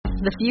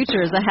The future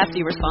is a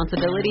hefty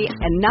responsibility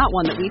and not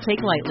one that we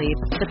take lightly.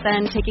 But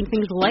then taking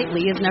things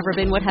lightly has never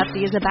been what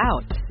Hefty is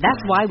about. That's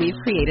why we've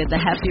created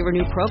the Hefty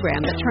Renew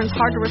program that turns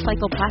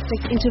hard-to-recycle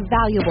plastics into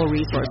valuable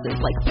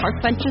resources like park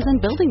benches and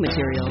building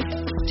materials.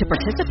 To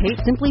participate,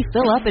 simply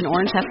fill up an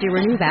orange Hefty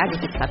Renew bag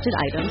with accepted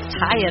items,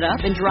 tie it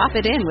up, and drop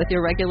it in with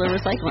your regular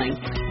recycling.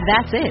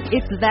 That's it.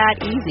 It's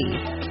that easy.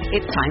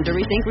 It's time to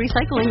rethink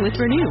recycling with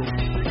Renew.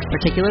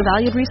 Particular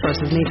valued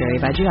resources may vary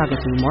by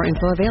geography. More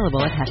info available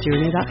at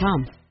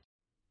heftyrenew.com.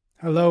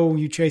 Hello,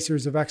 you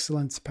chasers of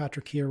excellence.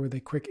 Patrick here with a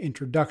quick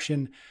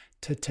introduction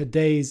to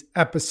today's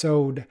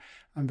episode.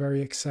 I'm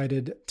very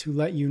excited to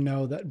let you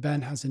know that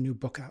Ben has a new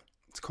book out.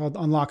 It's called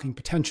Unlocking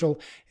Potential.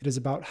 It is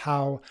about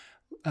how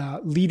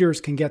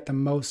leaders can get the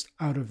most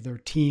out of their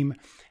team.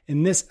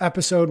 In this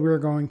episode, we're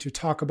going to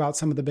talk about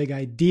some of the big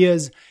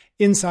ideas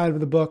inside of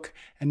the book.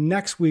 And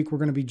next week, we're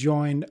going to be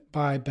joined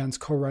by Ben's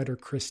co-writer,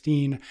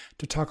 Christine,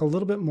 to talk a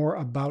little bit more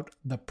about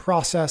the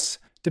process,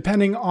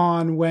 depending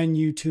on when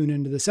you tune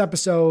into this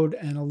episode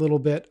and a little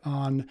bit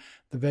on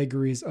the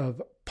vagaries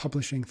of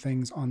publishing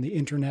things on the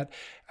internet.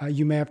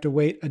 You may have to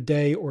wait a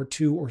day or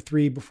two or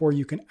three before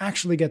you can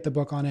actually get the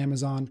book on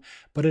Amazon,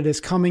 but it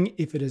is coming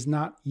if it is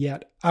not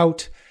yet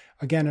out.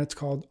 Again, it's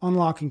called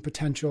Unlocking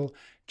Potential.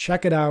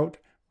 Check it out,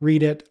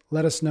 read it,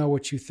 let us know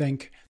what you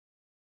think.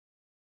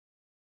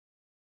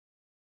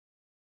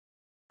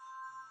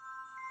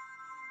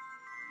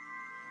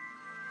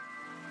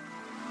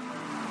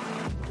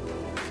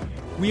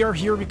 We are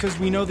here because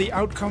we know the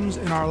outcomes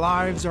in our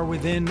lives are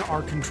within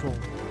our control.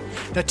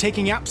 That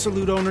taking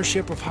absolute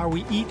ownership of how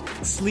we eat,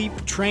 sleep,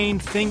 train,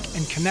 think,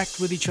 and connect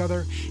with each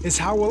other is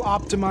how we'll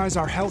optimize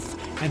our health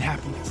and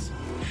happiness.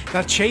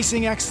 That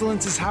chasing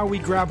excellence is how we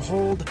grab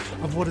hold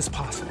of what is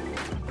possible.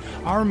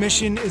 Our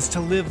mission is to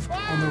live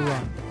on the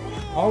run,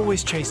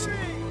 always chasing,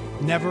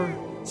 never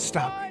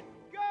stopping.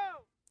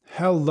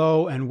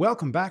 Hello, and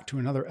welcome back to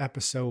another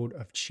episode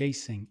of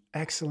Chasing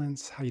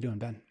Excellence. How you doing,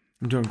 Ben?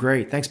 I'm doing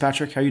great. Thanks,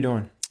 Patrick. How you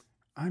doing?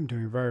 I'm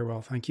doing very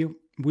well, thank you.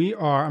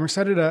 I'm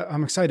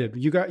excited.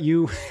 You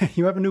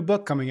have a new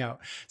book coming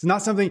out. It's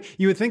not something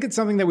you would think it's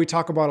something that we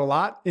talk about a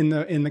lot in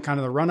the kind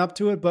of the run up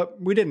to it,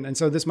 but we didn't. And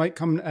so this might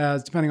come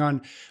as, depending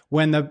on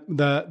when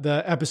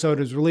the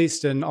episode is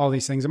released and all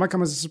these things, it might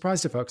come as a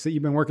surprise to folks that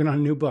you've been working on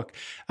a new book.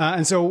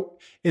 And so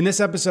in this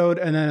episode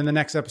and then in the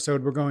next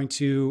episode, we're going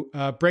to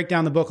break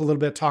down the book a little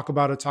bit, talk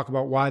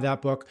about why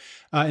that book.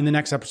 In the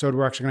next episode,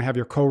 we're actually going to have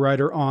your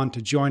co-writer on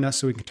to join us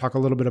so we can talk a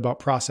little bit about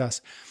process.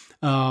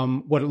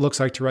 What it looks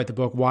like to write the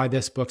book, why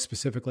this book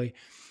specifically.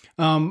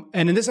 And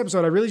in this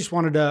episode, I really just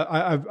wanted to,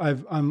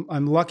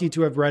 I'm lucky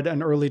to have read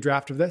an early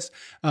draft of this.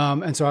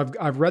 And so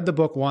I've read the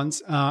book once,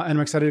 and I'm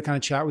excited to kind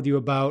of chat with you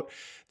about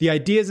the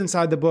ideas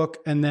inside the book.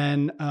 And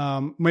then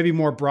maybe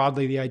more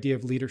broadly, the idea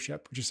of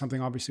leadership, which is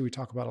something obviously we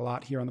talk about a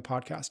lot here on the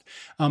podcast.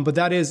 But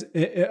that is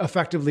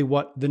effectively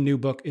what the new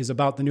book is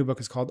about. The new book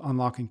is called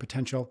Unlocking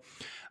Potential.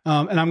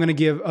 And I'm going to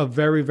give a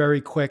very, very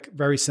quick,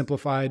 very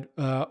simplified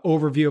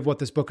overview of what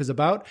this book is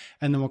about,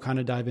 and then we'll kind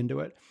of dive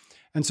into it.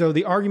 And so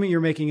the argument you're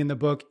making in the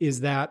book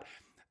is that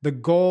the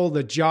goal,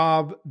 the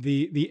job,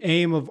 the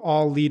aim of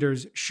all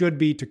leaders should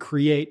be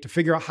to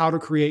figure out how to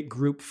create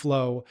group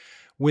flow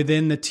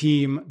within the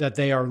team that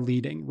they are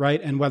leading,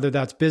 right? And whether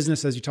that's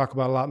business, as you talk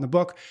about a lot in the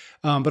book,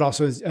 but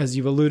also as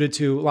you've alluded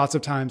to, lots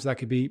of times that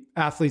could be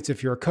athletes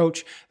if you're a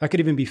coach, that could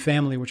even be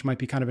family, which might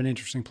be kind of an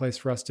interesting place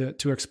for us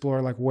to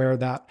explore, like where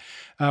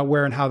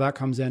and how that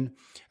comes in.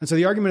 And so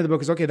the argument of the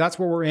book is, okay, that's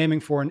what we're aiming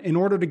for. And in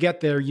order to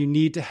get there, you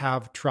need to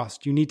have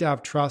trust. You need to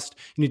have trust.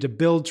 You need to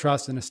build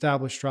trust and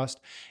establish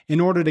trust. In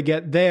order to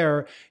get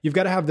there, you've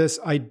got to have this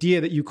idea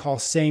that you call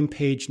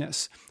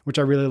same-pageness, which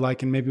I really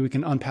like. And maybe we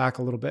can unpack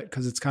a little bit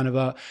because it's kind of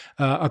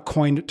a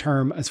coined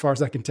term as far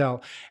as I can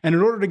tell. And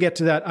in order to get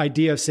to that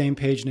idea of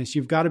same-pageness,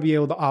 you've got to be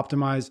able to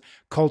optimize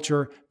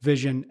culture,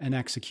 vision, and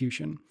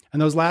execution.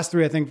 And those last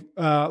three, I think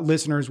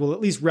listeners will at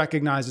least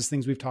recognize as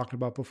things we've talked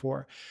about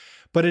before.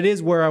 But it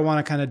is where I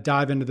want to kind of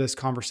dive into this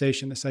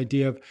conversation, this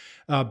idea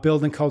of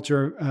building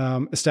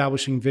culture,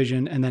 establishing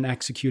vision, and then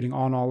executing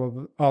on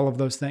all of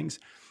those things.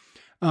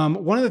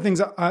 One of the things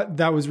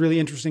that was really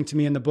interesting to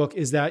me in the book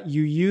is that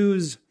you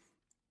use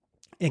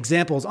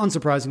examples,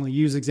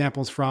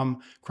 unsurprisingly,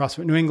 from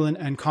CrossFit New England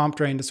and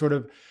CompTrain to sort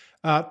of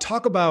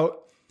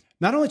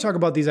not only talk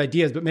about these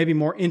ideas, but maybe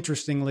more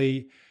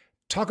interestingly,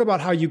 talk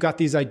about how you got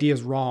these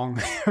ideas wrong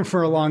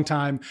for a long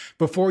time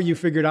before you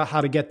figured out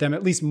how to get them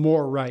at least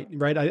more right?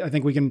 I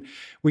think we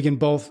can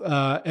both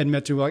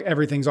admit to, like,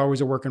 everything's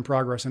always a work in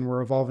progress and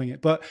we're evolving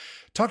it. But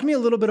talk to me a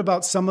little bit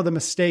about some of the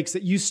mistakes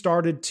that you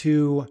started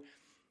to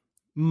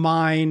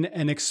mine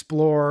and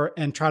explore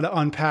and try to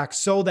unpack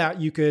so that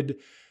you could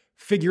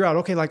figure out,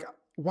 okay, like,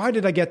 why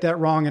did I get that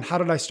wrong and how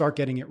did I start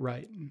getting it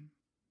right?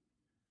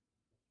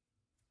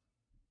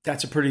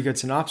 That's a pretty good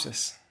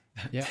synopsis.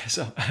 Yeah.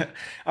 So,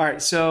 all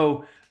right.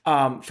 So,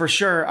 for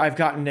sure, I've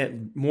gotten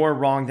it more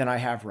wrong than I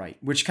have right,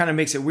 which kind of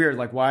makes it weird.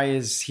 Like, why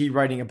is he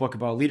writing a book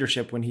about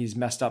leadership when he's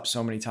messed up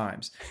so many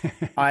times?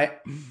 I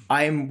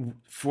am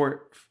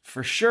for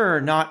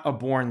sure not a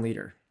born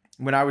leader.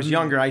 when I was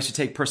younger, I used to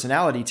take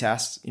personality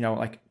tests,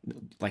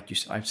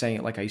 I'm saying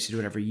it like I used to do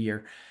it every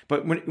year.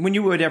 But when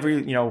you would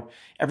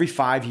every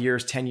 5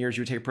 years, 10 years,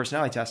 you would take a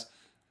personality test,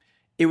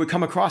 it would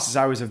come across as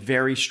I was a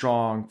very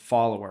strong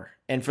follower.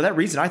 And for that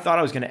reason, I thought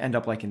I was going to end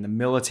up like in the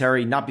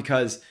military, not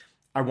because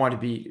I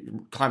wanted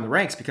to climb the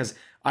ranks, because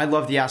I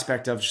love the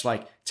aspect of just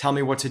like, tell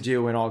me what to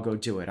do and I'll go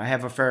do it. I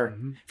have a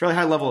fairly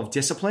high level of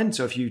discipline.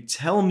 So if you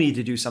tell me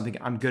to do something,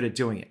 I'm good at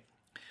doing it.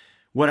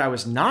 What I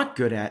was not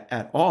good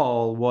at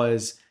all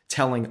was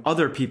telling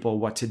other people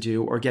what to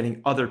do or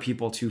getting other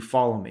people to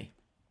follow me,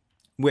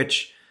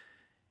 which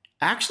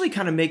actually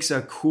kind of makes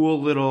a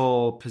cool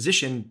little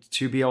position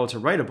to be able to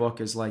write a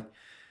book. Is like,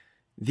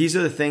 these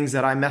are the things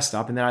that I messed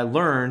up and that I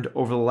learned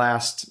over the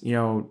last,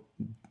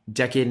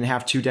 decade and a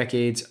half, 2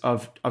 decades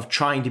of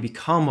trying to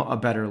become a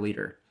better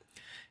leader.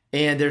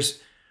 And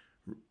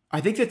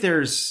I think that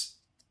there's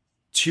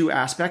 2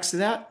 aspects to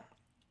that,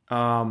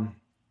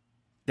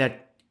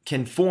 that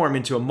can form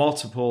into a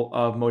multiple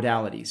of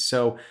modalities.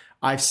 So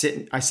I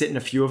sit in a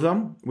few of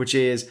them, which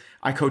is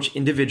I coach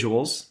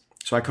individuals.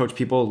 So I coach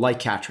people like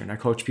Katrin. I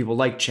coach people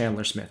like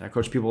Chandler Smith. I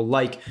coach people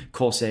like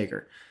Cole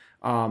Sager.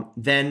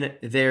 Then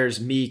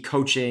there's me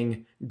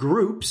coaching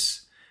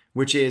groups,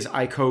 which is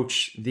I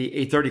coach the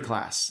 830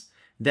 class.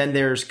 Then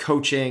there's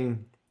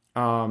coaching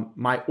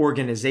my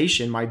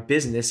organization, my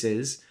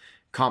businesses,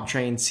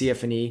 CompTrain,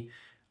 CF&E.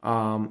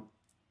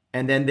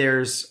 And then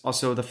there's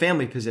also the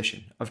family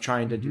position of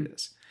trying to do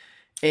this.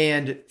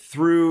 And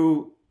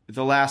through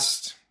the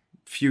last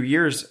few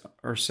years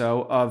or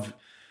so of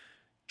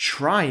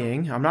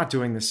trying, I'm not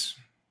doing this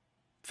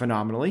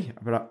phenomenally,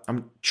 but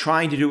I'm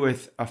trying to do it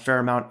with a fair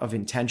amount of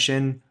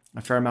intention,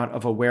 a fair amount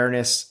of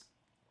awareness,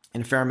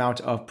 and a fair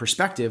amount of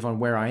perspective on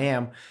where I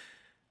am.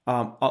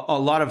 A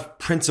lot of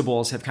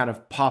principles have kind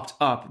of popped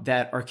up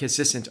that are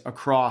consistent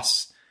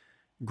across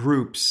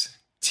groups,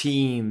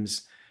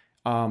 teams,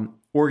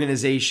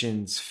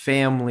 organizations,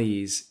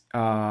 families,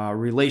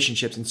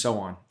 relationships, and so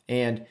on.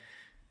 And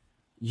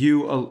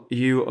you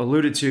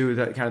alluded to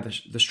the kind of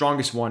the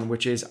strongest one,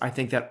 which is I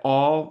think that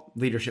all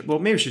leadership. Well,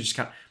 maybe we should just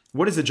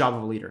what is the job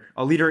of a leader?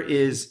 A leader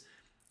is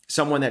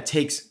someone that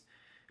takes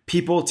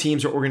people,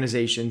 teams, or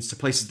organizations to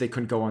places they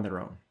couldn't go on their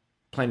own.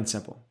 Plain and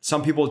simple.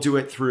 Some people do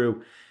it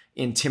through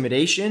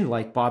intimidation,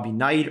 like Bobby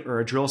Knight or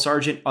a drill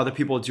sergeant. Other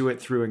people do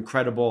it through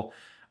incredible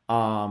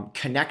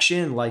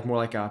connection, like more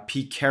like a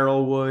Pete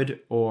Carroll would,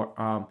 or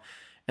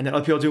and then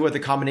other people do it with a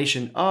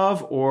combination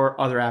of or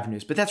other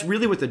avenues. But that's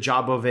really what the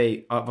job of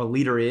a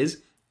leader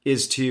is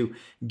to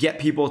get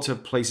people to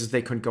places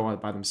they couldn't go on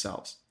by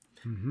themselves.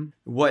 Mm-hmm.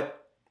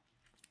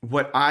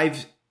 What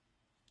I've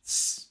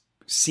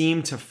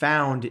seemed to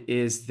found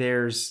is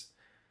there's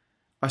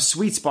a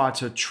sweet spot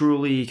to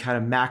truly kind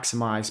of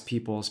maximize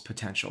people's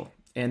potential.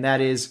 And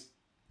that is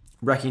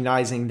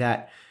recognizing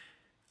that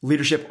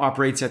leadership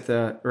operates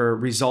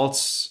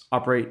results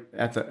operate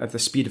at the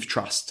speed of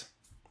trust.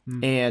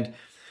 Mm. And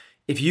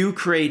if you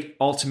create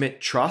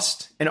ultimate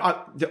trust, and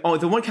the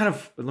one kind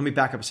of, let me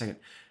back up a second.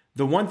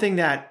 The one thing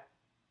that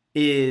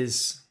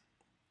is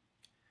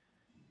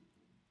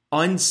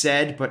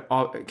unsaid, but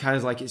kind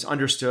of like is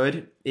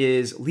understood,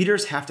 is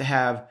leaders have to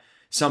have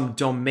some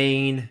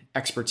domain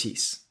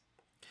expertise.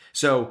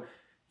 So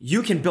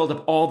you can build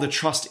up all the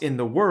trust in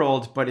the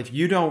world, but if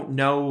you don't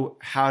know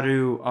how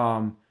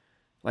to,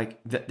 like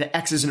the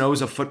X's and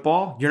O's of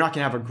football, you're not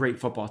going to have a great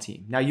football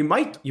team. Now you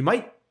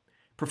might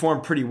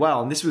perform pretty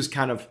well. And this was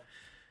kind of,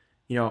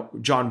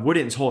 John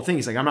Wooden's whole thing.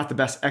 He's like, I'm not the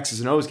best X's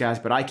and O's guys,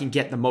 but I can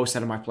get the most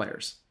out of my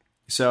players.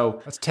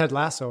 So that's Ted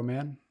Lasso,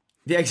 man.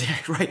 Yeah,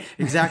 exactly. Right.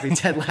 Exactly.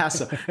 Ted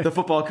Lasso, the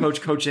football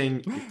coach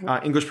coaching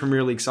English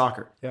Premier League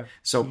soccer. Yeah.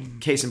 So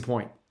case in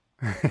point.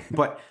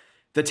 But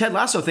the Ted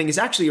Lasso thing is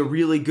actually a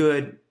really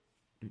good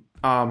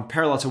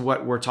parallel to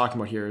what we're talking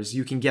about here. Is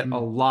you can get a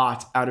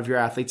lot out of your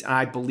athletes, and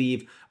I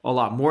believe a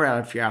lot more out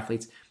of your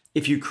athletes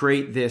if you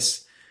create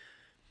this,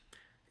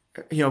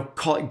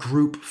 call it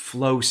group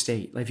flow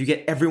state. Like if you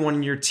get everyone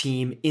in your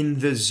team in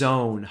the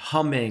zone,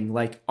 humming,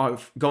 like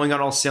going on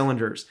all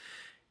cylinders.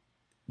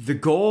 The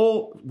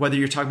goal, whether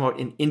you're talking about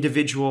an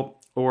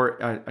individual or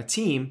a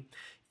team,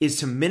 is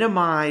to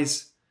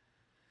minimize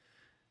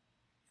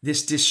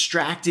this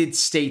distracted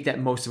state that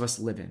most of us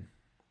live in.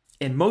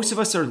 And most of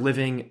us are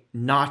living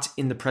not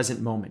in the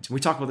present moment. We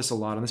talk about this a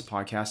lot on this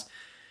podcast.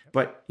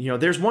 But,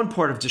 there's one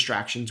part of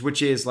distractions,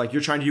 which is like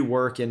you're trying to do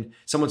work and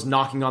someone's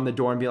knocking on the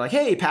door and be like,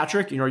 hey,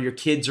 Patrick, your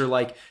kids are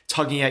like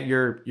tugging at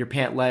your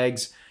pant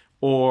legs,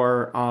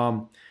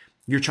 or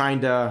you're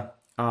trying to,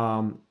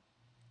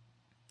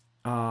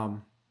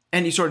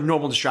 any sort of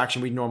normal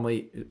distraction we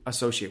normally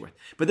associate with.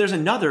 But there's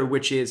another,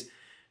 which is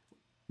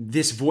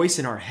this voice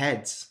in our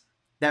heads.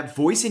 That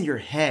voice in your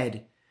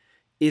head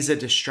is a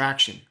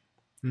distraction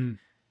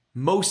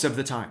most of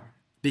the time.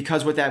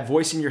 Because what that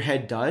voice in your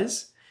head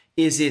does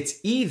is it's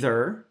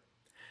either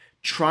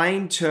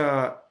trying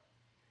to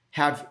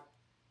have,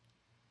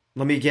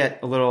 let me get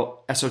a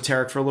little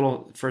esoteric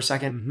for a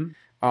second,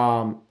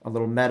 a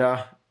little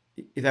meta.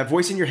 That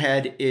voice in your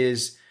head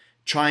is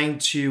trying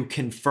to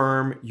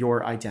confirm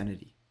your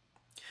identity.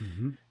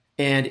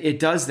 And it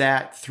does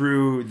that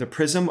through the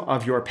prism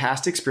of your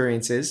past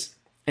experiences,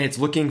 and it's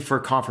looking for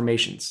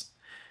confirmations.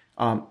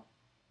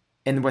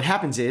 And what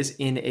happens is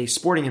in a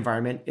sporting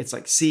environment, it's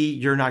like, see,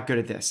 you're not good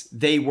at this.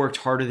 They worked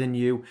harder than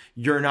you.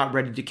 You're not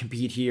ready to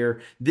compete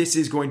here. This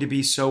is going to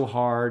be so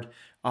hard.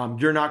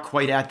 You're not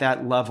quite at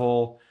that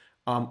level.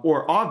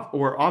 Or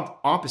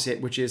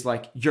opposite, which is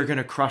like, you're going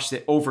to crush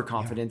the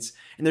overconfidence. Yeah.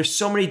 And there's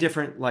so many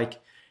different,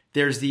 like,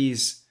 there's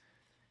these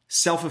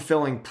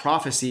self-fulfilling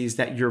prophecies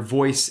that your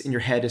voice in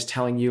your head is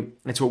telling you.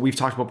 It's what we've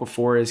talked about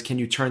before is, can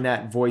you turn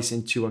that voice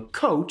into a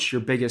coach,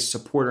 your biggest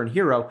supporter and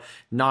hero,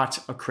 not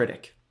a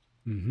critic?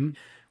 Mm-hmm.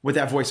 What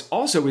that voice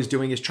also is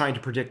doing is trying to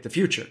predict the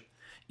future.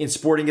 In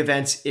sporting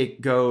events,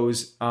 it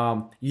goes,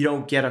 you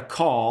don't get a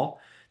call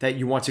that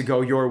you want to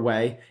go your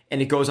way.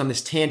 And it goes on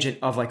this tangent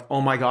of like,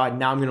 oh my God,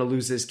 now I'm going to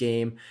lose this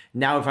game.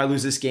 Now, if I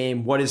lose this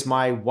game, what is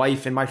my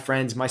wife and my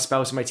friends, my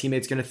spouse and my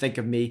teammates going to think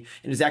of me?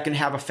 And is that going to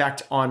have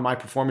effect on my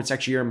performance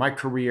next year and my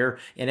career?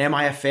 And am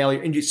I a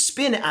failure? And you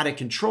spin out of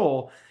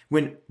control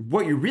when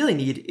what you really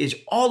need is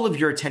all of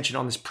your attention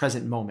on this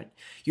present moment.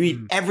 You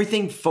need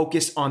everything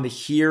focused on the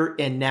here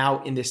and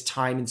now in this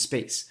time and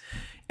space.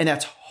 And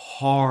that's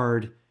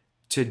hard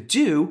to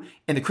do.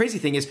 And the crazy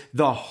thing is,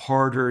 the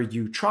harder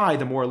you try,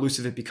 the more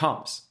elusive it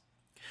becomes.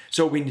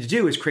 So what we need to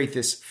do is create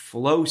this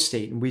flow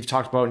state. And we've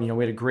talked about, we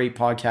had a great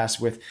podcast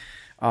with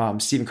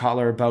Stephen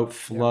Kotler about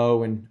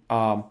flow. Yeah.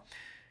 And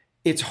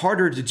it's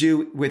harder to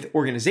do with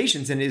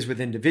organizations than it is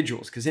with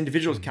individuals, because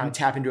individuals kind of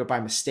tap into it by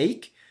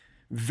mistake.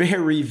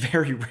 Very,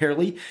 very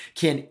rarely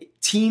can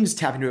teams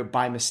tap into it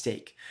by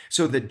mistake.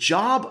 So the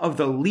job of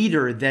the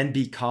leader then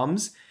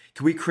becomes,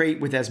 can we create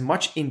with as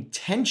much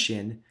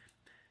intention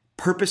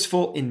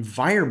purposeful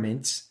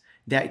environments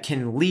that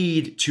can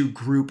lead to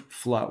group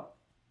flow?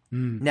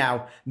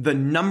 Now, the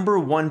number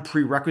one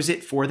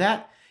prerequisite for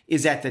that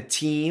is that the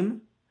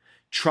team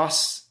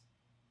trusts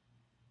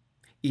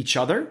each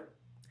other.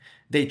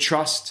 They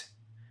trust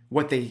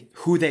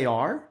who they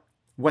are,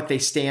 what they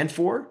stand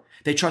for.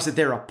 They trust that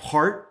they're a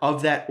part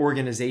of that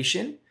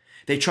organization.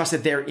 They trust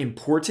that they're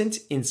important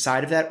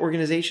inside of that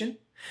organization.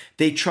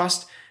 They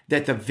trust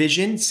that the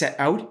vision set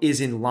out is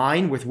in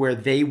line with where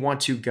they want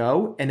to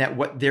go, and that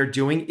what they're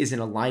doing is in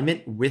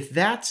alignment with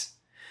that.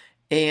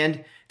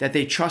 And that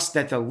they trust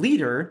that the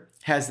leader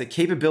has the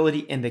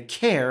capability and the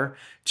care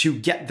to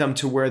get them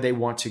to where they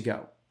want to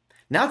go.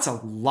 Now, that's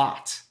a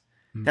lot.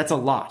 That's a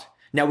lot.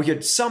 Now, we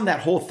could sum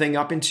that whole thing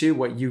up into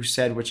what you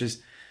said, which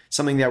is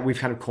something that we've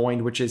kind of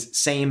coined, which is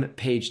same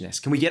pageness.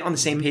 Can we get on the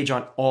same page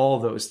on all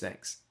those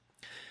things?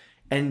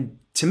 And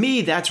to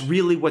me, that's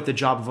really what the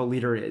job of a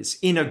leader is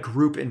in a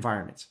group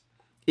environment,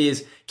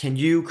 is can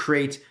you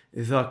create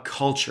the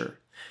culture,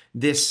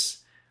 this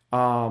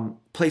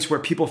place where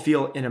people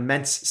feel an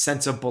immense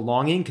sense of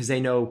belonging because they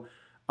know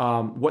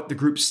what the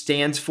group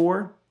stands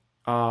for,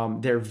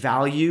 their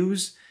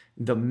values,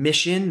 the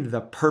mission,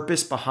 the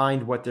purpose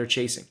behind what they're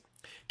chasing.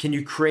 Can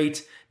you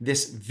create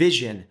this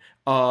vision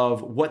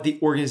of what the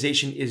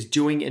organization is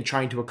doing and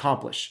trying to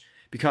accomplish?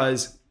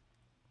 Because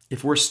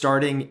if we're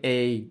starting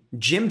a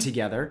gym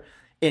together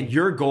and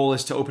your goal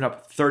is to open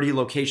up 30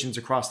 locations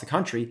across the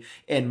country,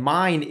 and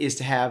mine is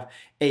to have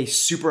a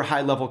super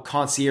high level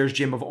concierge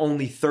gym of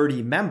only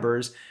 30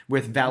 members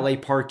with valet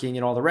parking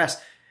and all the rest,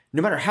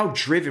 no matter how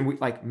driven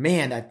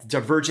that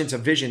divergence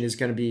of vision is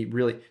going to be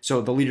really,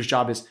 so the leader's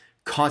job is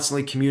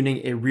constantly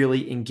communing a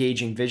really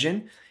engaging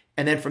vision.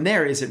 And then from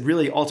there is it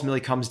really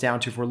ultimately comes down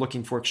to, if we're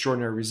looking for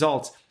extraordinary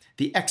results,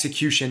 the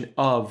execution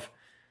of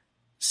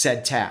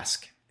said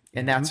task.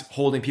 And that's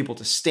holding people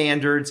to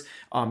standards,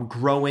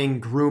 growing,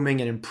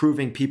 grooming, and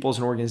improving peoples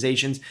and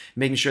organizations,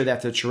 making sure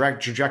that the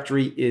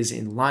trajectory is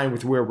in line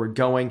with where we're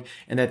going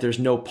and that there's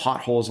no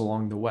potholes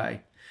along the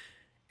way.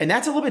 And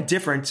that's a little bit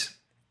different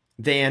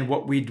than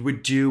what we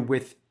would do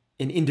with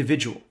an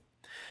individual.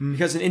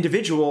 Because an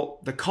individual,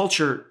 the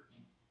culture,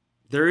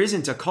 there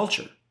isn't a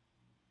culture.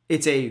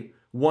 It's a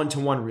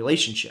one-to-one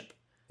relationship.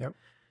 Yep.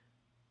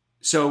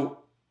 So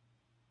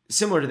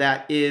similar to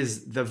that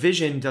is the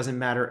vision doesn't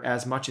matter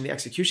as much in the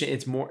execution.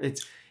 It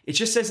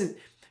just doesn't,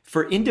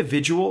 for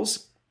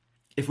individuals,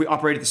 if we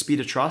operate at the speed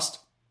of trust,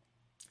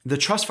 the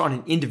trust on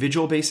an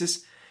individual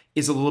basis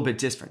is a little bit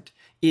different.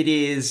 It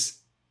is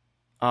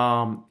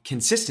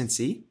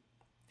consistency,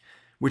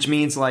 which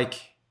means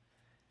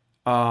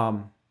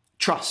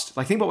trust.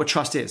 Think about what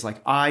trust is.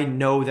 I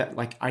know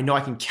that, I know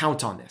I can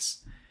count on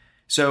this.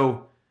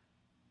 So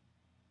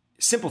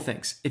simple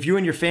things. If you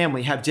and your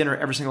family have dinner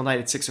every single night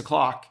at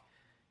 6:00,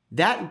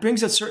 that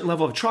brings a certain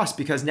level of trust,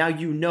 because now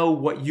you know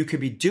what you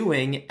could be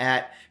doing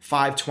at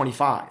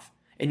 5:25,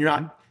 and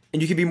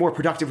you can be more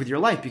productive with your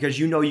life because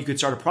you know you could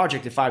start a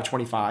project at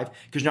 5:25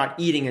 because you're not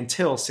eating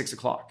until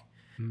 6:00.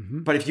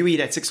 But if you eat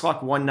at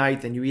 6:00 one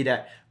night, then you eat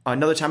at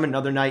another time,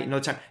 another night,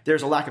 another time,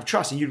 there's a lack of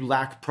trust and you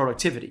lack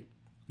productivity.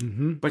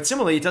 But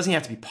similarly, it doesn't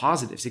have to be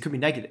positives. It could be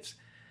negatives,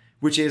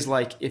 which is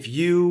if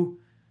you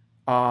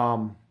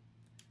are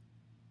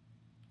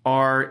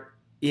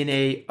in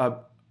a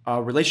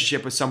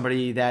relationship with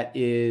somebody that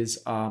is,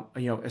 a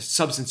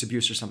substance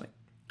abuse or something,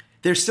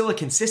 there's still a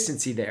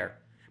consistency there,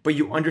 but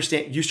you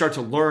understand, you start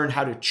to learn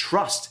how to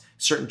trust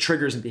certain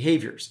triggers and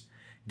behaviors.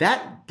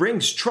 That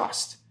brings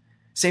trust.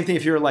 Same thing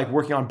if you're like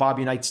working on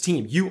Bobby Knight's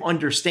team. You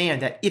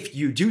understand that if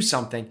you do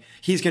something,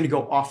 he's going to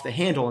go off the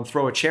handle and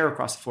throw a chair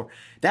across the floor.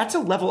 That's a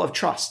level of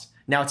trust.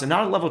 Now, it's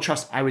not a level of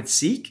trust I would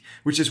seek,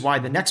 which is why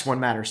the next one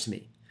matters to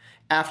me.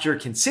 After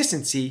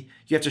consistency,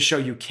 you have to show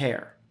you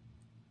care.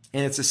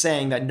 And it's a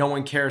saying that no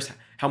one cares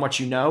how much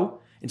you know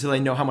until they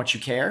know how much you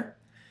care.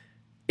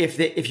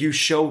 If you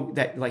show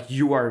that like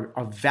you are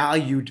a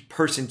valued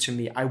person to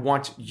me, I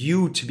want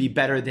you to be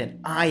better than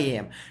I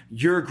am.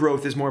 Your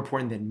growth is more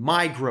important than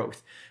my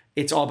growth.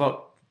 It's all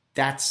about,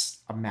 that's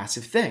a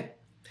massive thing.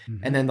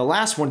 Mm-hmm. And then the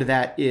last one to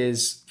that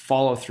is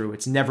follow through.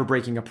 It's never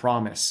breaking a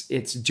promise.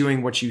 It's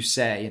doing what you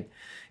say. And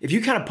if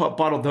you kind of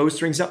bottle those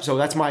things up, so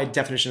that's my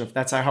definition of,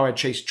 that's how I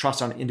chase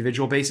trust on an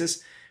individual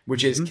basis,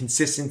 which is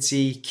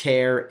consistency,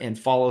 care, and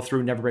follow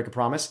through, never break a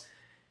promise.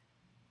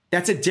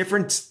 That's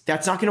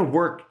not going to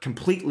work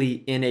completely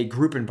in a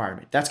group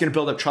environment. That's going to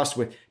build up trust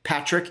with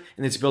Patrick,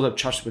 and it's build up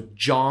trust with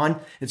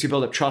John. It's going to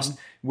build up trust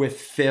with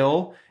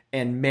Phil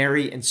and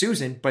Mary and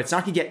Susan, but it's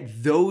not going to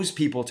get those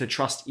people to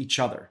trust each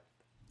other.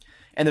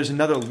 And there's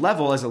another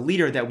level as a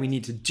leader that we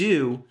need to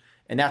do,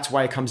 and that's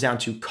why it comes down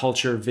to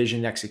culture,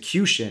 vision,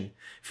 execution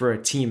for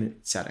a team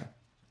setting.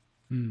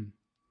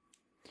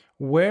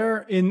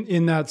 Where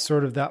in that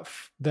sort of that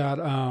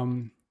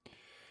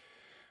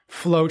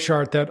flow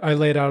chart that I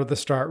laid out at the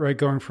start, right?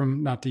 Going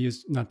from, not to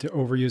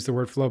overuse the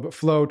word flow, but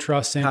flow,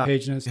 trust, same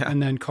pageness,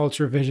 and then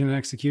culture, vision, and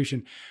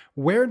execution.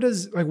 Where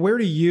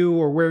do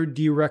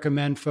you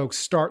recommend folks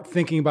start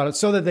thinking about it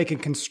so that they can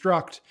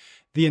construct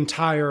the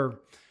entire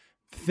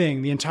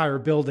thing, the entire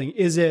building?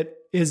 Is it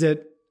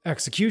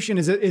execution?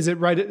 Is it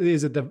right?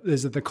 Is it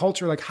the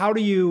culture? Like, how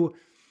do you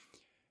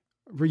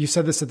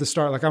said this at the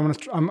start, like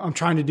I'm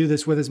trying to do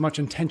this with as much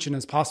intention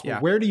as possible. Yeah.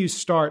 Where do you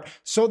start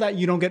so that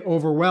you don't get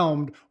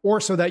overwhelmed, or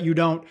so that you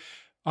don't,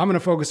 I'm going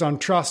to focus on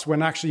trust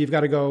when actually you've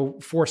got to go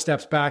 4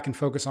 steps back and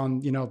focus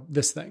on,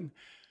 this thing.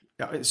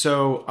 Yeah.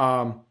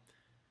 So,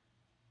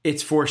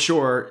 it's for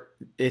sure,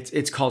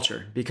 it's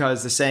culture,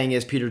 because the saying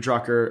is, Peter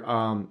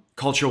Drucker,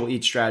 culture will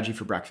eat strategy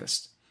for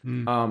breakfast.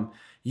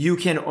 You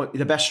can,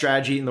 the best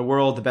strategy in the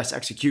world, the best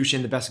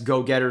execution, the best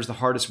go-getters, the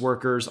hardest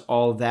workers,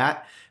 all of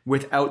that,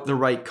 without the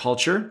right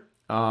culture.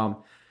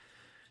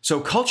 So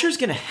culture is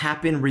going to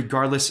happen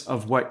regardless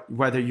of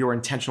whether you're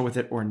intentional with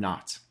it or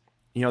not.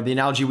 The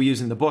analogy we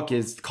use in the book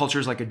is culture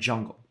is like a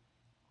jungle,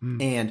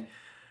 and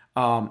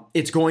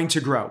it's going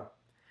to grow.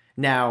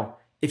 Now,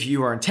 if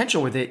you are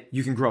intentional with it,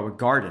 you can grow a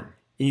garden,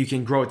 and you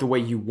can grow it the way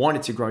you want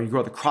it to grow. You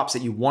grow the crops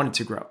that you want it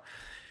to grow.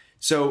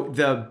 So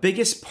the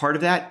biggest part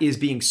of that is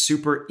being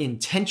super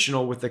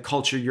intentional with the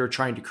culture you're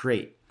trying to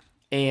create.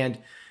 And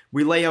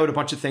we lay out a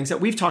bunch of things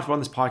that we've talked about on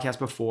this podcast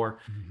before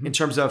in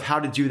terms of how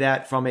to do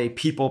that from a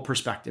people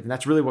perspective. And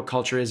that's really what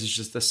culture is. It's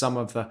just the sum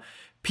of the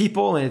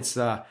people, and it's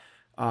the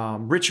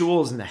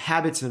rituals and the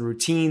habits and the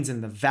routines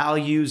and the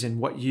values and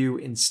what you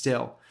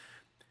instill.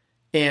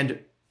 And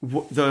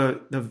the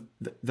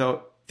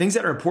things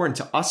that are important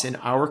to us in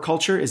our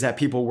culture is that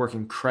people work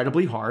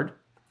incredibly hard,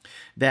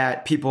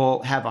 that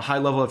people have a high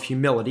level of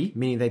humility,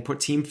 meaning they put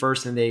team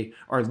first and they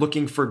are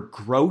looking for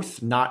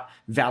growth, not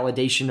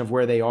validation of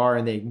where they are,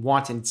 and they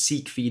want and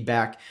seek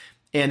feedback,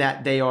 and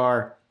that they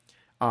are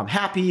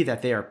happy,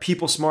 that they are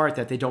people smart,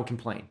 that they don't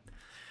complain.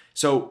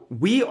 So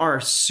we are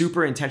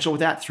super intentional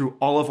with that through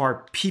all of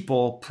our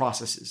people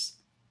processes,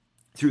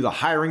 through the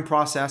hiring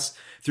process,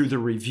 through the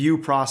review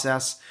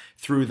process,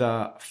 through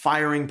the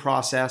firing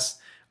process.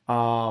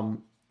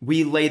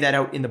 We lay that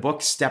out in the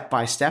book step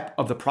by step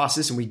of the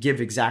process, and we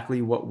give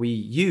exactly what we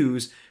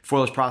use for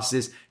those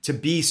processes to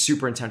be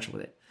super intentional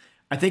with it.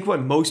 I think what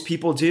most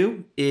people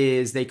do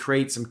is they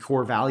create some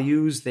core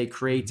values, they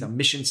create a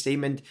mission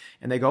statement,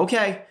 and they go,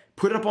 okay,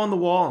 put it up on the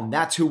wall, and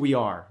that's who we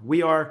are.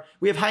 We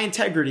have high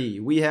integrity.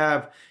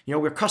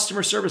 We're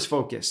customer service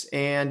focused,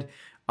 and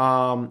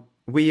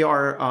we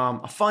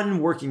are a fun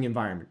working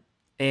environment.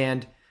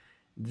 And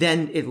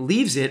then it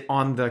leaves it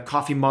on the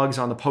coffee mugs,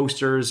 on the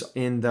posters,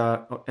 in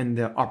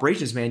the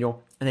operations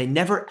manual, and they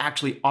never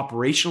actually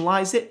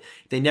operationalize it.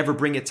 They never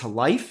bring it to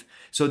life.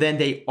 So then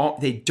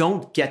they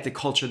don't get the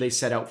culture they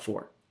set out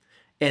for.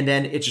 And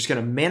then it's just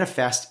going to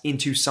manifest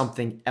into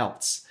something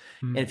else.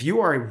 And if you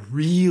are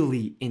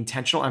really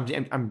intentional,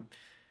 I'm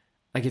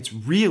like, it's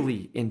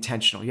really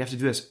intentional. You have to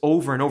do this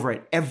over and over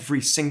at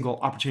every single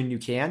opportunity you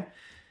can.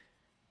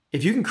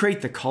 If you can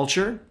create the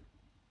culture,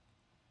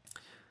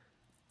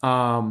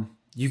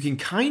 you can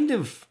kind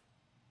of,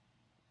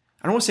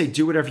 I don't want to say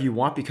do whatever you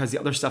want, because the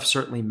other stuff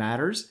certainly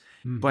matters,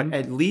 but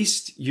at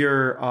least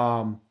you're,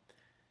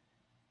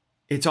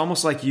 it's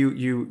almost like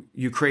you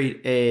create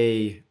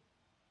a,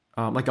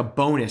 like a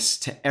bonus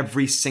to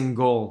every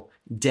single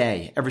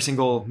day, every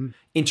single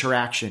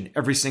interaction,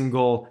 every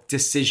single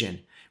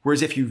decision.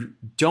 Whereas if you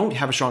don't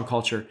have a strong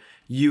culture,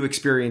 you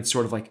experience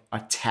sort of like a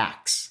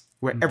tax,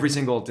 where every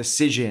single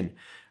decision,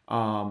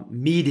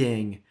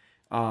 meeting,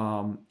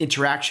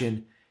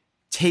 interaction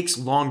takes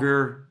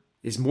longer,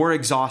 is more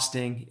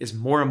exhausting, is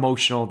more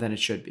emotional than it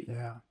should be.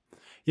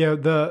 Yeah,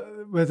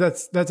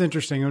 that's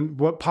interesting. And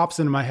what pops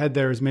into my head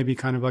there is maybe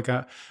kind of like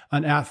an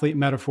athlete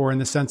metaphor in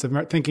the sense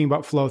of thinking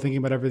about flow, thinking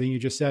about everything you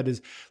just said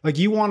is like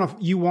you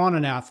want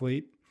an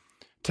athlete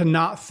to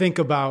not think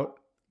about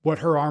what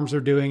her arms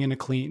are doing in a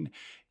clean.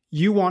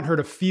 You want her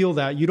to feel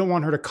that. You don't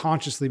want her to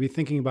consciously be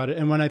thinking about it.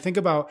 And when I think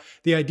about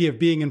the idea of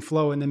being in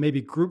flow and then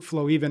maybe group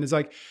flow even, is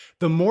like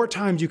the more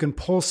times you can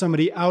pull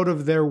somebody out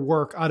of their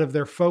work, out of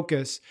their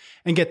focus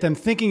and get them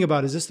thinking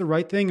about, is this the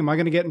right thing? Am I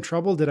going to get in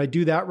trouble? Did I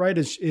do that right?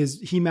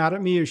 Is he mad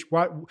at me?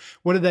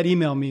 What did that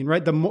email mean?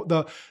 Right?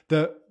 The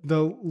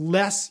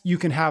less you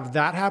can have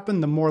that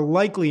happen, the more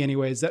likely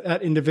anyways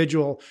that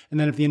individual, and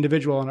then if the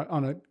individual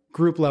on a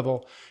group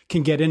level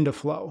can get into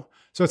flow.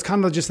 So it's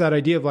kind of just that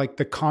idea of like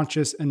the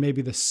conscious and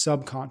maybe the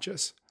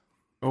subconscious.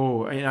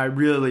 Oh, and I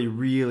really,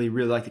 really,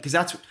 really like it, because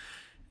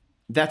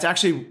that's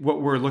actually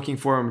what we're looking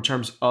for in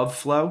terms of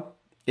flow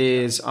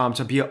is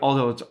to be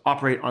able to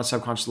operate on a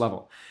subconscious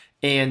level.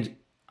 And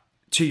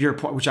to your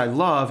point, which I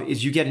love,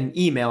 is you get an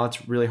email.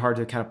 It's really hard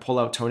to kind of pull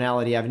out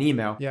tonality of an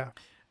email. Yeah.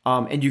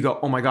 And you go,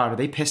 oh my God, are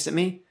they pissed at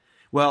me?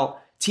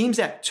 Well, teams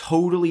that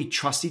totally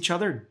trust each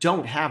other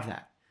don't have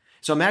that.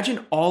 So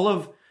imagine all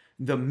of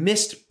the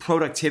missed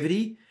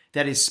productivity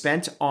that is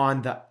spent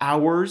on the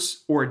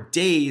hours or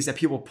days that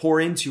people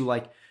pour into,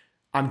 like,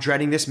 I'm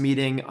dreading this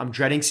meeting, I'm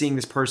dreading seeing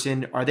this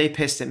person, are they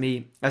pissed at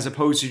me? As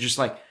opposed to just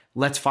like,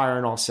 let's fire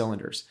on all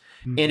cylinders.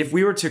 Mm-hmm. And if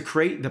we were to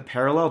create the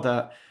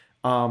parallel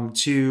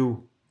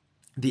to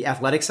the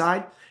athletic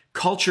side,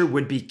 culture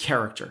would be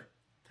character.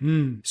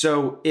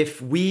 So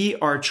if we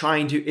are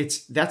trying to,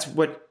 that's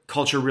what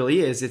culture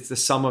really is. It's the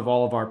sum of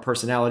all of our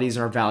personalities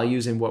and our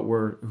values and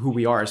who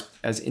we are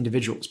as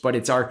individuals, but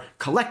it's our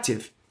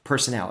collective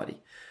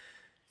personality.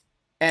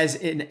 As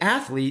an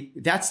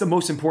athlete, that's the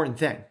most important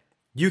thing.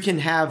 You can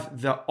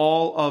have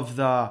all of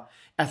the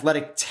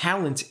athletic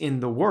talent in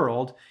the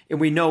world, and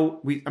we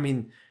know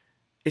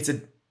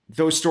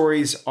those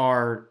stories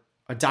are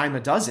a dime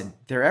a dozen.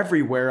 They're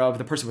everywhere, of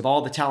the person with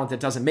all the talent that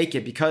doesn't make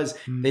it because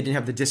they didn't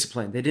have the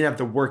discipline, they didn't have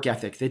the work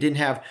ethic, they didn't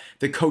have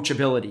the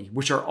coachability,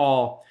 which are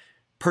all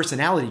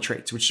personality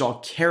traits, which is all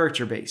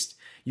character based.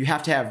 You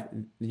have to have,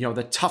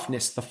 the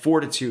toughness, the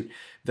fortitude,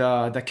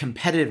 the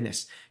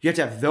competitiveness. You have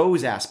to have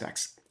those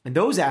aspects. And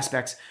those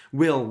aspects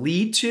will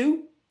lead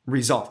to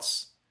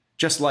results,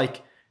 just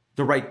like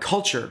the right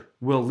culture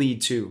will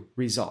lead to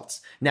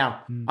results.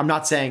 Now, I'm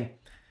not saying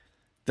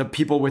the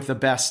people with the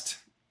best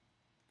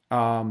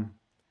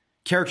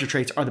character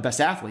traits are the best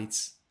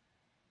athletes.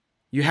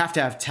 You have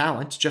to have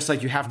talent, just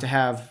like you have to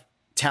have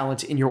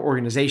talent in your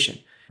organization.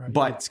 Right.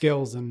 But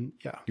skills and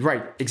yeah.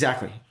 Right,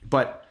 exactly.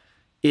 But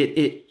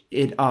it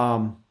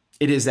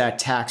is that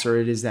tax, or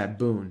it is that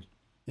boon.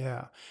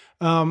 Yeah.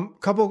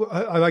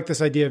 I like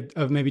this idea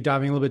of maybe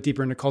diving a little bit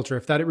deeper into culture,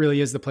 if that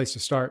really is the place to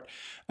start.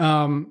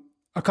 A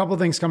couple of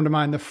things come to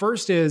mind. The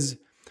first is,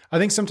 I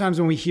think sometimes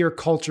when we hear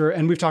culture,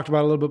 and we've talked about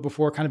it a little bit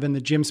before, kind of in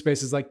the gym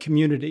spaces, like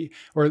community,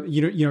 or,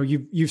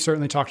 you've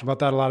certainly talked about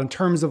that a lot in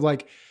terms of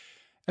like,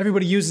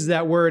 everybody uses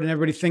that word and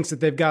everybody thinks that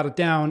they've got it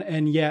down,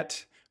 and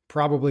yet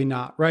probably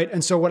not. Right.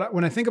 And so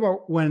when I think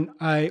about,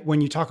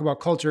 when you talk about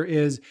culture,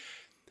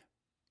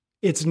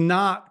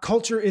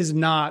 culture is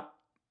not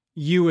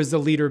you as the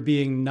leader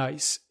being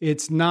nice.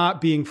 It's not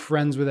being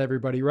friends with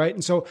everybody, right?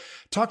 And so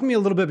talk to me a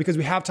little bit, because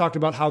we have talked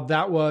about how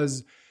that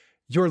was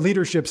your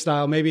leadership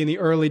style, maybe in the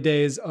early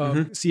days of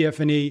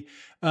CF&E,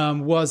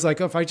 was like,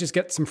 oh, if I just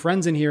get some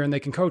friends in here and they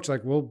can coach,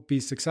 like, we'll be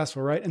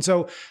successful, right? And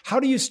so how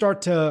do you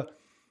start to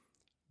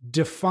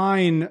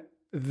define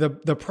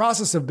the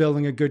process of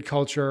building a good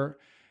culture,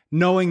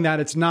 knowing that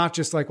it's not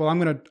just like, well, I'm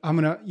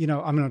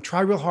gonna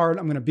try real hard,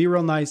 I'm gonna be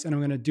real nice, and I'm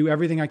gonna do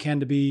everything I can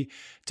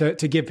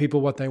to give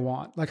people what they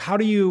want. Like, how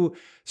do you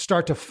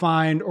start to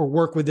find or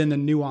work within the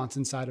nuance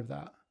inside of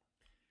that?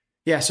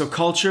 Yeah, so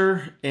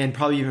culture, and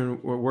probably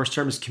even worse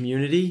term is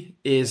community,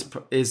 is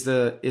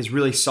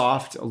really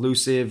soft,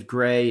 elusive,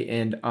 gray,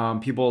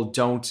 and people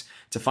don't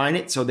define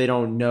it, so they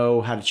don't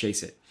know how to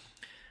chase it.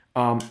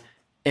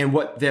 And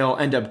what they'll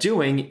end up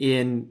doing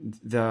in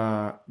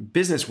the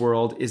business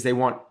world is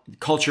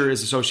culture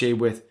is associated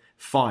with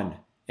fun,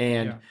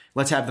 and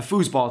let's have the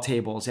foosball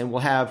tables, and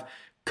we'll have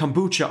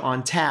kombucha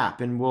on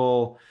tap, and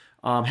we'll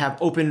have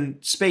open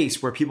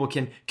space where people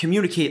can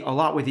communicate a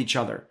lot with each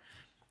other.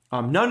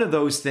 None of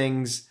those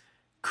things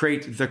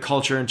create the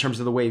culture in terms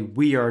of the way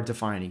we are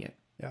defining it.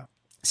 Yeah.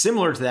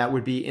 Similar to that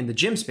would be in the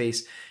gym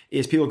space,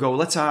 is people go,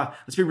 let's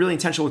be really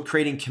intentional with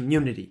creating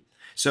community.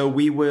 So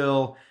we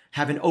will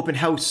have an open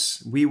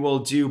house. We will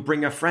do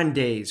bring a friend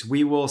days.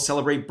 We will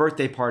celebrate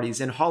birthday parties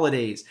and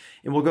holidays,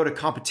 and we'll go to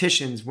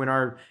competitions when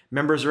our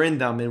members are in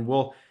them. And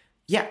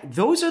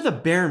those are the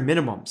bare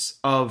minimums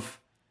of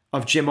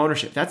gym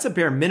ownership. That's the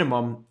bare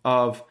minimum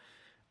of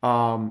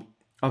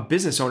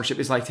business ownership,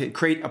 is like to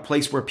create a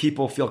place where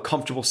people feel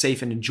comfortable,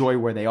 safe, and enjoy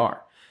where they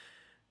are.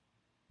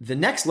 The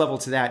next level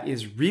to that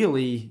is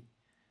really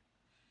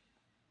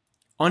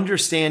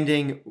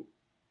understanding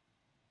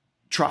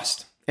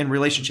trust and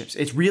relationships.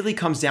 It really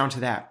comes down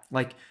to that.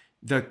 Like,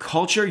 the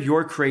culture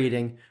you're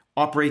creating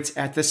operates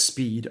at the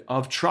speed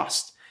of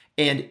trust.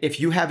 And if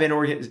you have an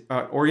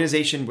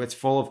organization with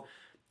full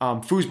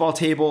of foosball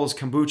tables,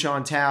 kombucha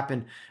on tap,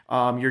 and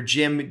your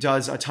gym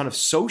does a ton of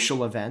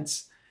social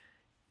events,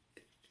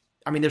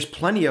 I mean, there's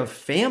plenty of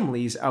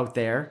families out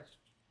there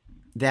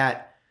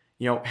that,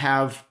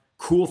 have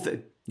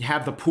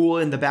have the pool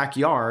in the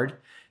backyard,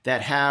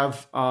 that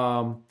have,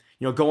 go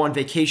on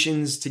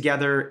vacations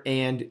together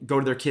and go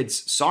to their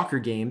kids' soccer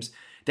games,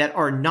 that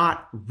are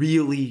not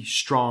really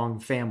strong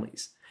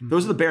families. Mm-hmm.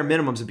 Those are the bare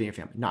minimums of being a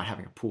family. Not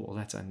having a pool.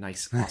 That's a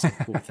nice, awesome,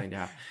 cool thing to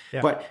have.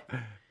 Yeah. But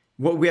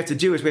what we have to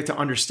do is we have to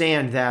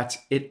understand that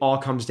it all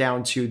comes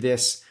down to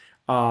this.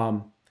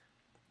 Do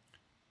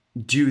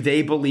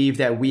they believe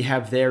that we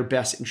have their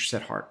best interests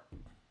at heart?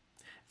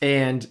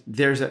 And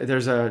there's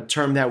a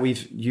term that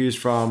we've used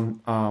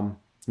from,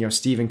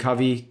 Stephen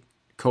Covey,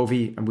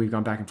 and we've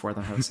gone back and forth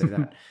on how to say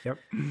that. Yep.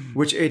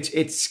 Which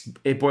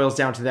it boils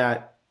down to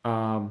that,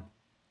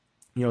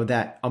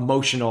 that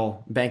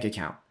emotional bank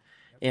account,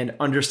 and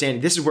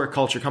understanding this is where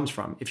culture comes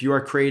from. If you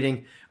are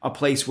creating a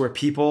place where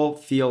people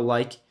feel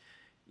like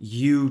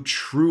you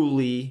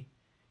truly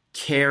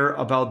care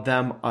about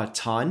them a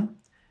ton,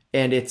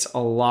 and it's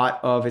kind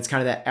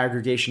of that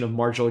aggregation of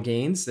marginal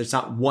gains. There's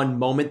not one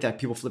moment that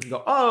people flip and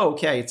go, oh,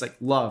 okay. It's like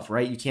love,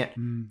 right? You can't,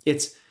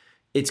 it's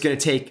going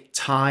to take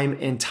time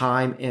and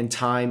time and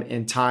time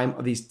and time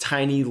of these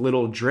tiny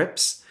little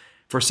drips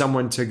for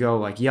someone to go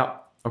like,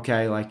 yep,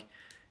 okay, like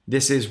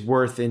this is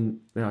worth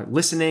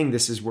listening.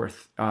 This is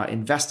worth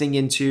investing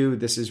into.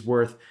 This is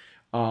worth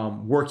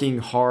working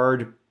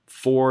hard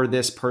for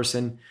this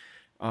person.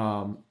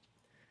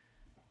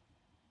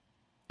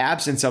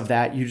 Absence of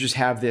that, you just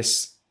have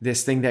this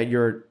thing that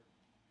you're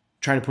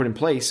trying to put in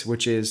place,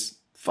 which is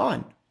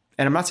fun.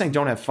 And I'm not saying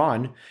don't have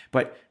fun,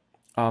 but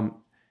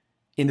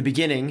in the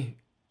beginning,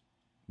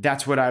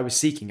 that's what I was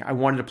seeking. I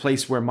wanted a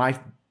place where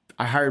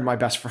I hired my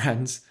best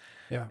friends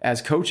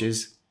as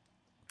coaches,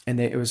 and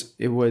it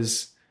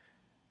was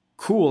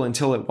cool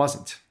until it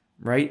wasn't,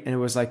 right? And it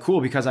was like cool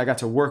because I got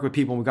to work with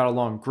people and we got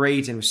along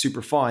great and it was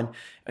super fun,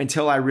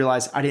 until I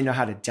realized I didn't know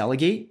how to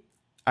delegate.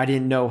 I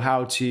didn't know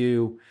how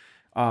to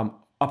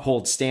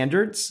uphold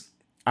standards.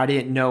 I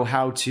didn't know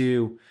how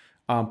to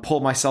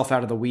pull myself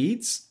out of the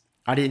weeds.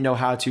 I didn't know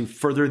how to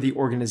further the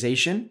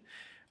organization.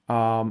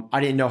 I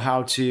didn't know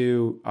how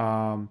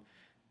to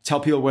tell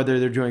people whether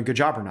they're doing a good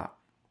job or not.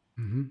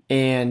 Mm-hmm.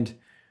 And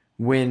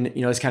when,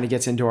 this kind of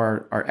gets into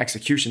our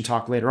execution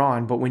talk later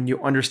on, but when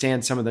you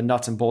understand some of the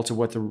nuts and bolts of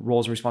what the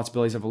roles and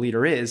responsibilities of a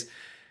leader is,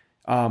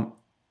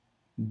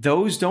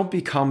 those don't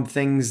become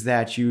things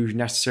that you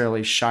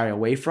necessarily shy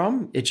away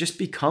from. It just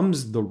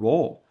becomes the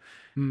role.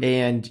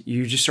 And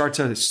you just start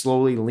to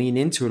slowly lean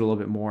into it a little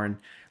bit more. And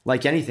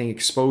like anything,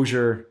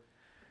 exposure,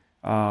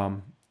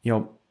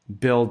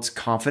 builds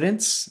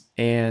confidence,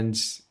 and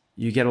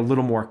you get a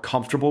little more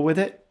comfortable with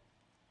it,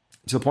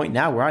 to the point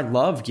now where I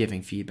love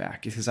giving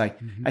feedback because I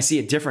see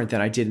it different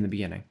than I did in the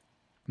beginning.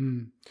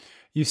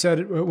 You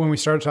said when we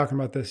started talking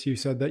about this, you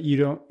said that you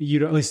don't,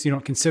 at least you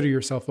don't consider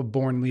yourself a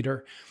born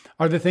leader.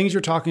 Are the things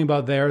you're talking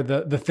about there,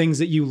 the things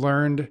that you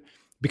learned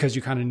because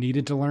you kind of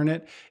needed to learn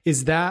it,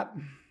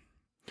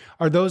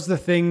 are those the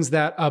things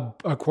that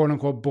a quote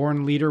unquote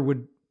born leader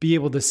would be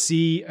able to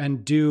see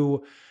and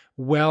do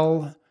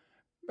well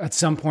at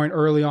some point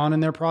early on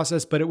in their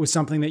process, but it was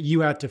something that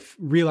you had to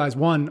realize,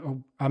 one,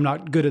 oh, I'm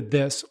not good at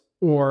this,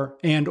 or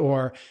I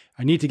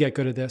need to get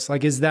good at this.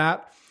 Like,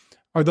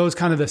 are those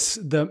kind of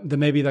the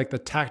maybe like the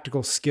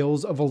tactical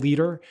skills of a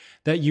leader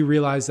that you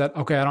realize that,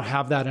 okay, I don't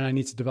have that and I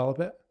need to develop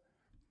it?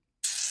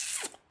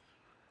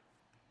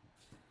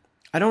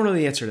 I don't know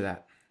the answer to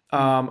that.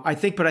 I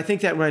think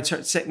that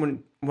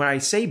when I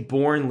say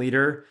born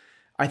leader,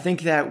 I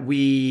think that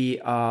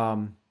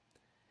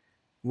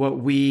what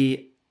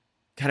we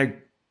kind of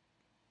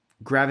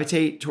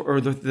gravitate to,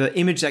 or the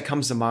image that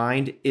comes to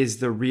mind is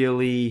the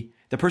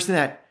person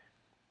that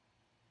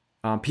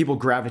people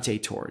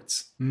gravitate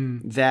towards,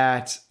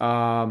 that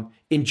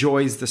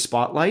enjoys the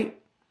spotlight,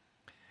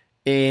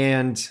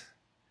 and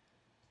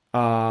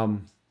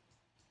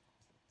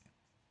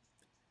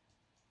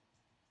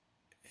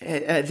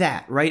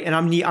that, right? And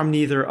I'm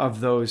neither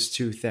of those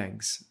two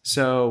things.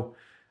 So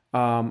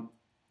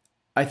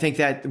I think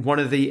that one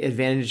of the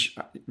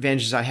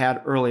advantages I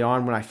had early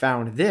on when I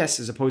found this,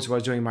 as opposed to what I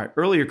was doing in my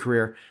earlier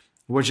career,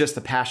 was just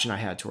the passion I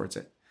had towards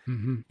it.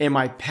 Mm-hmm. And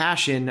my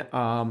passion,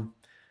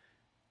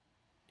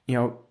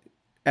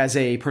 as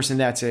a person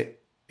that's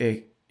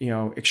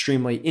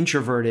extremely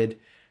introverted,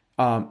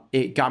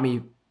 it got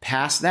me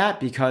past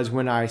that, because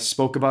when I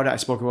spoke about it, I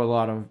spoke about a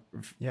lot of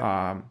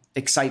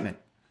excitement,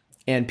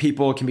 and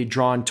people can be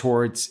drawn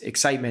towards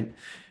excitement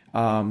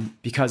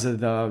because of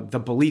the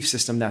belief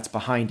system that's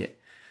behind it.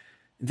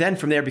 Then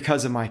from there,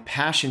 because of my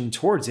passion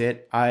towards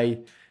it, I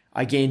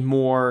gained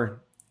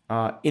more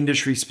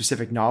industry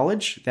specific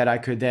knowledge that I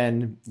could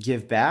then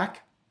give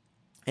back.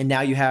 And now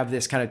you have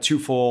this kind of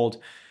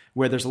twofold,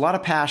 where there's a lot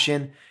of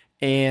passion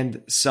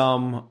and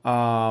some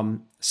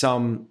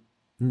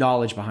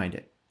knowledge behind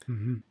it.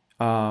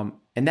 Mm-hmm.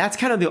 And that's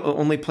kind of the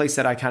only place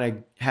that I kind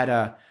of had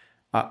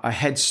a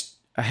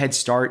a head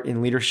start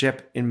in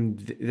leadership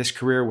in this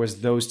career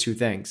was those two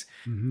things.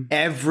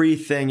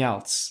 Everything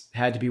else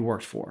had to be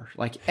worked for,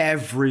 like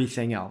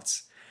everything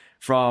else,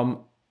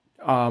 from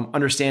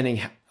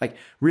understanding, like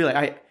really,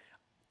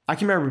 I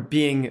can remember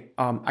being,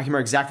 I can remember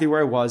exactly where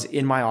I was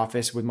in my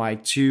office with my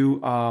two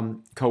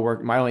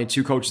coworkers, my only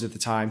two coaches at the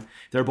time.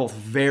 They're both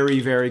very,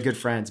 very good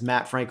friends,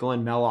 Matt Frankel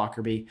and Mel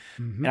Lockerbie.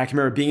 And I can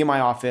remember being in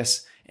my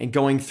office and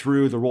going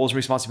through the roles and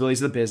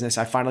responsibilities of the business.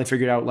 I finally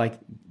figured out like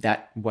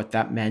what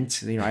that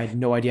meant. You know, I had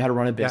no idea how to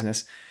run a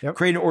business.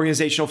 Create an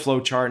organizational flow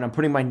chart, and I'm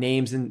putting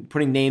names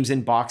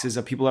in boxes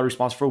of people that are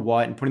responsible for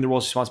what, and putting the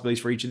roles and responsibilities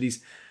for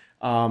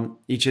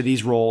each of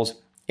these roles.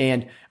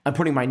 And I'm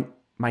putting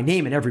my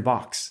name in every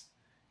box.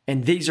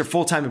 And these are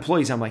full-time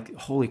employees. I'm like,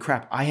 holy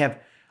crap, I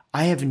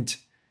haven't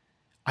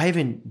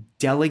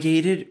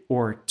delegated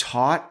or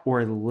taught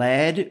or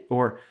led,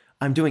 or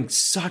I'm doing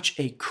such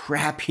a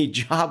crappy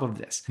job of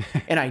this.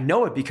 And I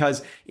know it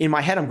because in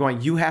my head, I'm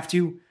going, you have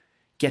to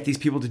get these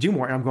people to do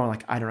more. And I'm going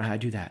like, I don't know how to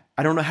do that.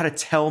 I don't know how to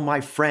tell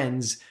my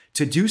friends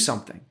to do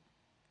something.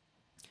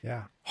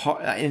 Yeah.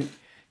 And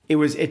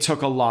it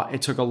took a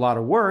lot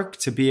of work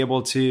to be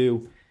able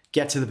to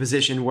get to the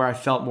position where I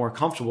felt more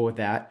comfortable with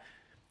that.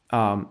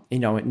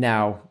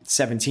 Now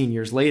 17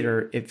 years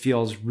later, it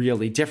feels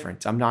really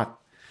different. I'm not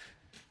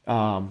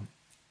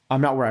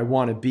where I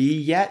want to be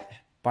yet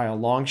by a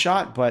long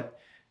shot, but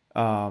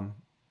I'm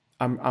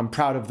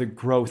proud of the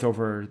growth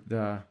over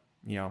the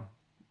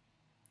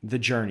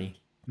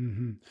journey.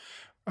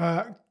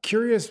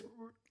 Curious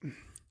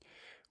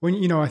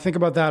when, I think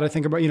about that, I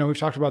think about, we've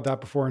talked about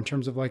that before in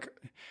terms of like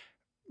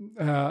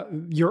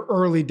your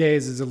early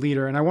days as a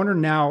leader. And I wonder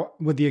now,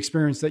 with the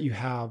experience that you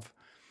have,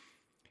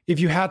 if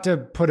you had to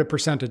put a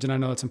percentage, and I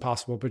know it's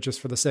impossible, but just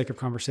for the sake of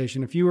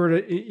conversation, if you were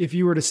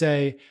to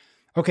say,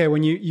 okay,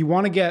 when you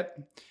want to get,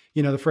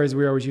 the phrase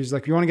we always use,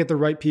 like you want to get the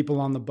right people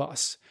on the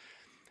bus,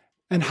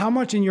 and how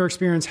much in your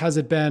experience has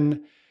it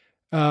been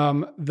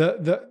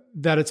that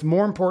it's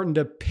more important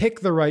to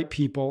pick the right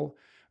people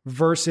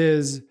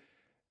versus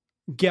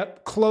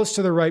get close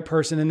to the right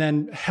person and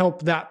then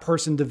help that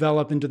person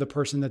develop into the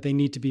person that they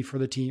need to be for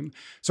the team?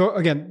 So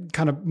again,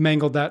 kind of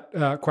mangled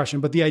that question,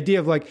 but the idea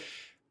of like,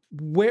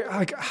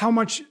 how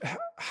much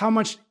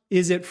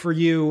is it for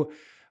you?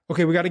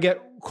 Okay, we got to get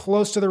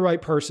close to the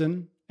right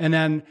person. And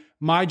then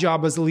my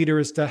job as a leader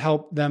is to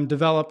help them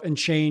develop and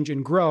change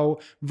and grow,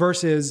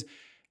 versus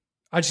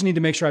I just need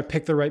to make sure I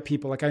pick the right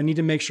people. Like I need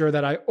to make sure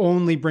that I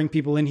only bring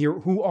people in here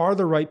who are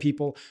the right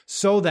people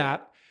so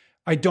that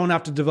I don't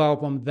have to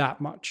develop them that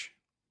much.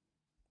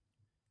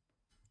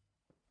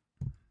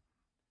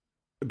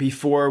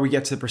 Before we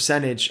get to the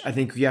percentage, I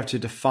think we have to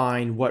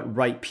define what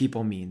right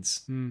people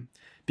means.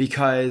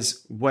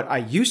 Because what I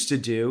used to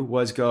do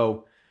was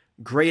go,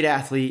 great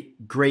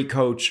athlete, great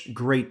coach,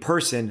 great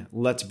person,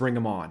 let's bring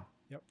them on.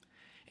 Yep.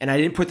 And I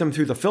didn't put them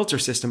through the filter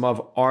system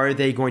of, are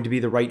they going to be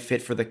the right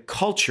fit for the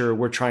culture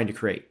we're trying to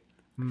create?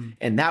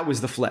 And that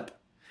was the flip.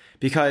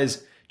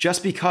 Because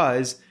just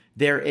because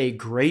they're a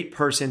great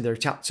person, they're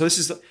talented. So this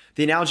is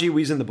the analogy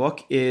we use in the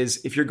book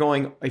is if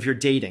you're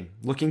dating,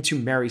 looking to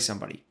marry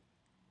somebody,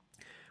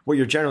 what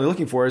you're generally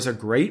looking for is a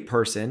great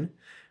person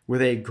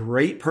with a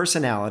great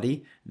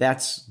personality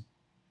that's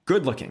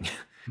good looking.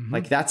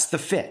 Like that's the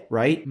fit,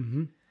 right?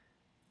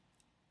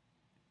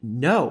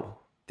 No,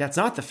 that's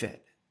not the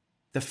fit.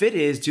 The fit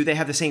is, do they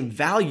have the same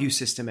value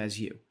system as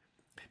you?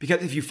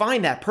 Because if you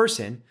find that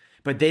person,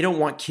 but they don't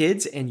want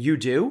kids and you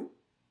do,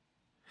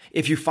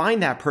 if you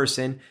find that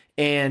person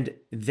and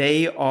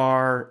they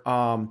are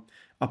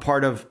a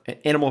part of an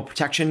animal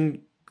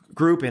protection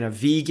group and a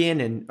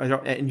vegan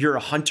and you're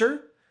a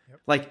hunter,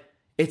 like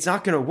it's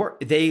not going to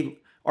work. They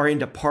are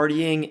into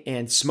partying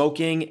and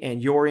smoking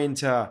and you're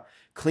into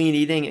clean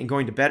eating and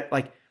going to bed.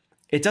 Like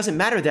it doesn't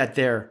matter that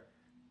they're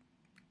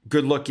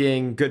good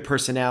looking, good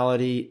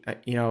personality,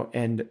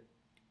 and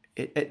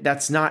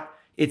that's not,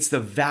 it's the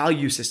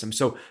value system.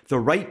 So the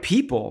right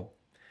people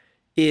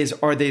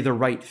are they the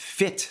right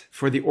fit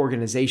for the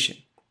organization?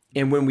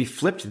 And when we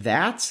flipped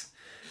that,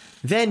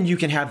 then you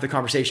can have the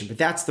conversation, but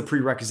that's the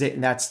prerequisite.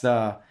 And that's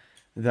the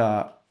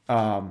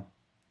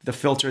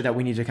filter that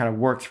we need to kind of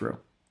work through.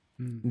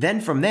 Then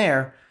from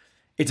there,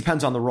 it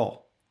depends on the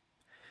role.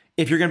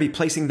 If you're going to be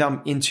placing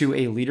them into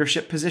a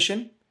leadership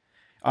position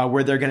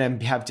where they're going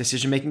to have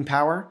decision-making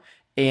power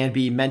and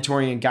be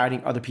mentoring and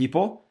guiding other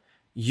people,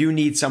 you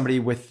need somebody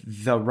with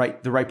the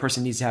right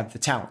person needs to have the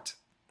talent.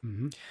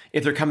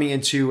 If they're coming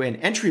into an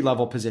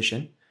entry-level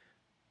position,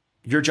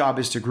 your job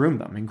is to groom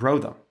them and grow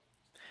them.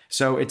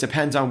 So it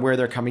depends on where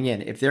they're coming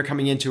in. If they're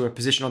coming into a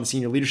position on the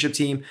senior leadership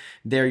team,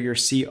 they're your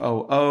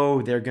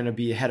COO, they're going to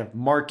be head of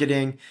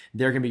marketing,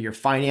 they're going to be your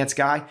finance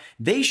guy.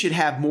 They should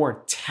have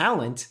more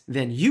talent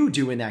than you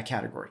do in that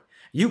category.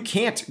 You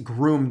can't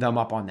groom them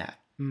up on that.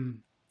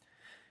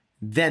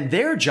 Then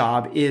their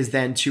job is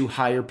then to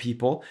hire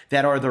people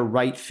that are the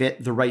right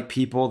fit, the right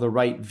people, the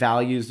right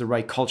values, the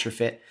right culture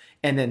fit.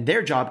 And then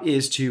their job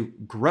is to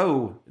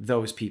grow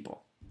those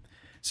people.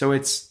 So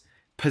it's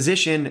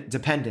position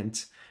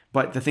dependent.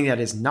 But the thing that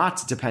is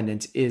not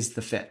dependent is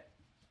the fit.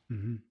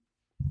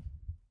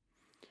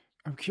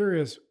 I'm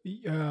curious,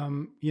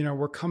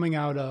 we're coming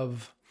out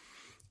of,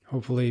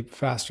 hopefully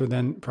faster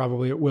than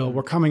probably it will,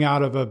 we're coming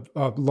out of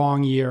a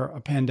long year,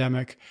 a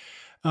pandemic.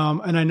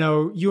 And I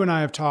know you and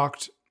I have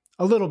talked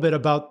a little bit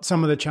about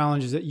some of the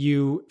challenges that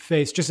you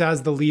face just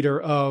as the leader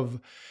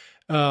of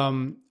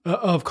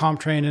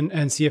CompTrain and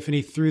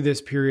CF&E through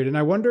this period. And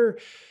I wonder,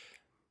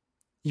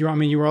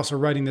 you were also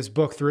writing this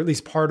book through at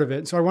least part of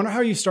it. So I wonder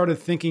how you started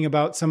thinking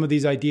about some of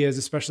these ideas,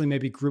 especially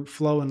maybe group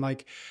flow and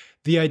like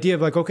the idea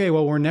of like, okay,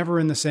 well, we're never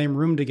in the same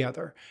room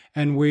together.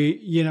 And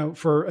we,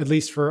 for at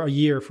least for a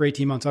year, for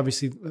 18 months,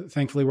 obviously,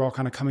 thankfully, we're all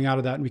kind of coming out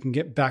of that and we can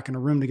get back in a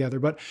room together.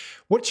 But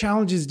what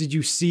challenges did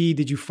you see,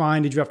 did you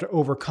find, did you have to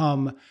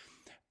overcome,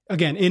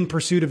 again, in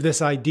pursuit of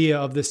this idea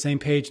of this same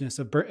pageness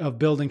of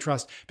building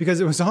trust?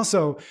 Because it was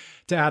also,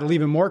 to add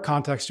even more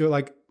context to it,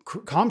 like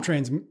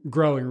CompTrain's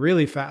growing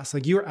really fast.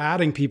 Like you're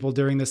adding people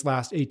during this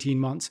last 18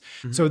 months.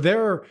 Mm-hmm. So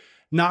they're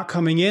not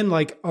coming in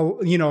like,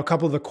 a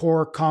couple of the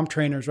core comp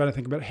trainers, right? I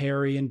think about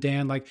Harry and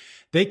Dan, like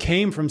they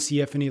came from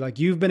CF&E. Like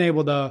you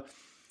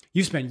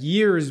spent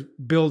years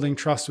building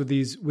trust with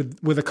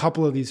with a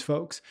couple of these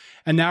folks.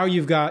 And now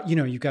you've got a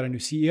new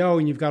CEO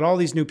and you've got all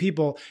these new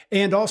people.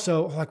 And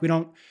also like, we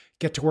don't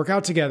get to work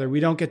out together.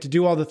 We don't get to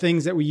do all the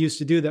things that we used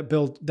to do that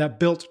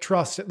built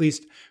trust, at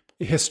least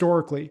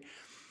historically.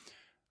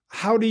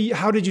 How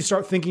did you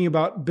start thinking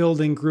about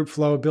building group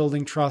flow,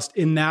 building trust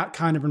in that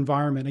kind of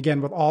environment?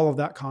 Again, with all of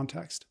that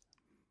context.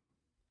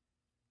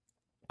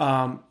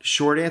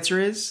 Short answer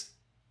is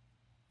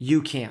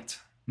you can't.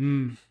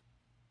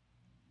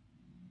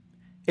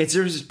 It's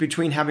difference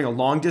between having a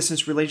long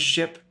distance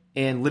relationship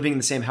and living in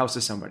the same house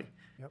as somebody.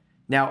 Yep.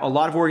 Now, a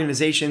lot of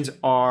organizations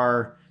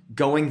are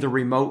going the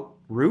remote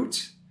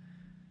route.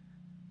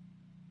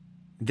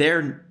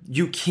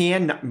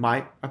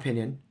 My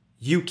opinion,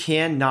 you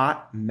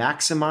cannot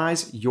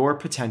maximize your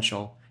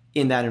potential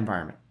in that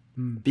environment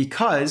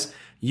because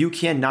you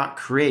cannot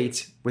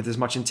create with as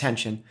much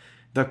intention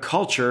the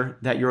culture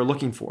that you're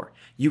looking for.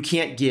 You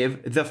can't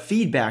give the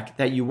feedback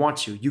that you want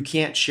to. You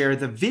can't share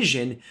the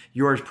vision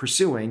you're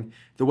pursuing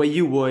the way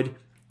you would.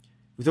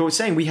 The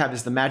saying we have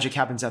is the magic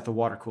happens at the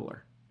water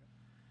cooler.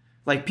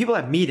 Like people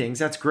have meetings,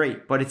 that's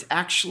great, but it's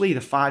actually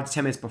the 5 to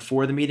 10 minutes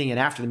before the meeting and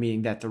after the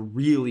meeting that the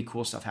really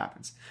cool stuff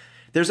happens.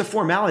 There's a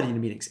formality in the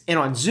meetings. And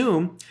on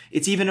Zoom,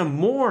 it's even a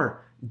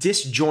more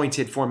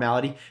disjointed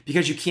formality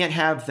because you can't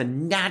have the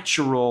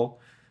natural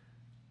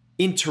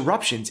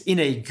interruptions, in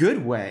a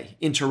good way,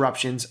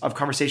 interruptions of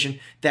conversation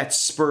that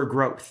spur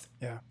growth.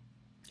 Yeah.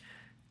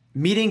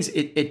 Meetings,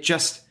 it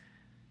just,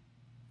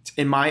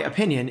 in my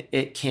opinion,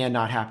 it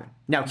cannot happen.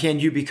 Now,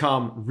 can you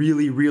become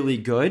really, really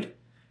good?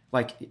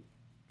 Like,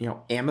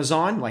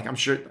 Amazon, like I'm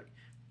sure...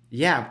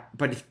 Yeah,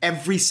 but if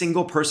every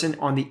single person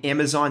on the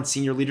Amazon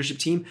senior leadership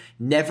team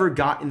never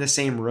got in the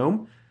same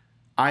room,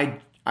 I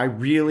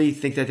really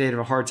think that they'd have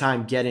a hard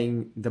time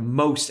getting the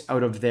most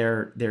out of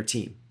their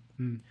team.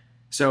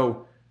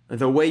 So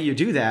the way you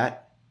do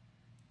that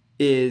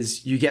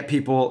is you get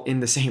people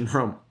in the same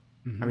room.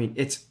 I mean,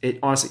 it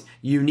honestly,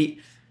 you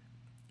need,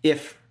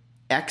 if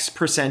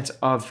X%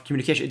 of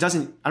communication,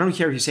 I don't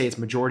care if you say it's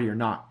majority or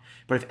not,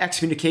 but if X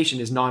communication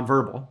is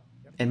nonverbal,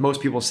 and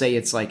most people say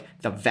it's like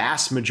the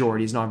vast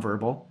majority is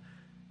nonverbal.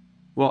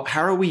 Well,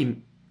 how are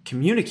we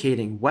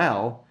communicating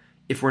well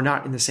if we're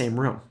not in the same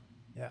room?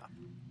 Yeah.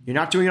 You're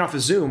not doing it off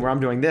of Zoom where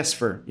I'm doing this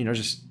for,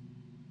 just,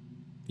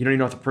 you don't even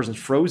know if the person's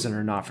frozen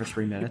or not for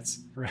 3 minutes.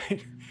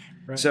 Right.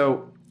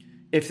 So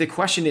if the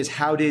question is,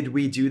 how did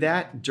we do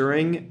that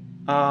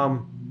during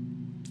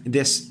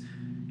this,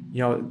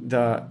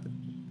 the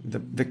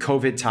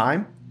COVID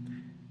time?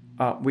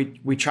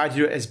 We tried to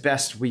do it as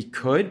best we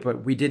could,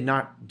 but we did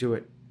not do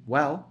it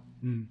well.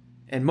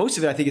 And most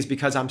of it, I think, is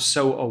because I'm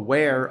so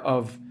aware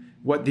of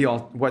what the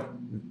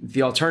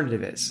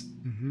alternative is,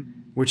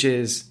 which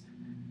is,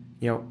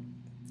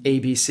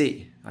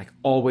 ABC, like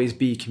always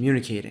be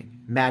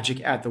communicating,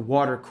 magic at the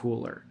water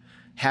cooler,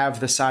 have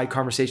the side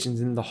conversations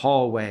in the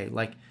hallway.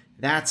 Like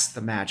that's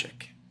the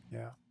magic.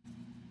 Yeah.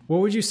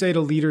 What would you say to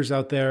leaders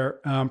out there?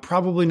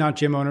 Probably not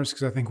gym owners,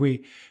 because I think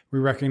we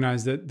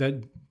recognize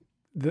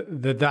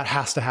that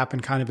has to happen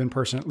kind of in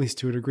person, at least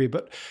to a degree.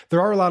 But there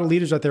are a lot of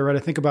leaders out there, right? I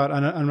think about,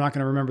 I'm not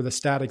going to remember the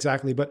stat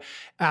exactly, but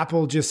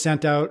Apple just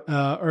sent out,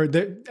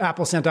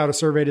 Apple sent out a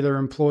survey to their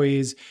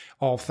employees,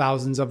 all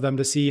thousands of them,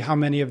 to see how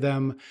many of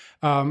them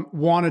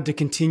wanted to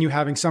continue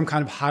having some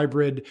kind of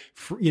hybrid,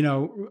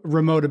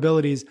 remote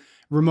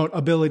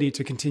ability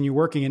to continue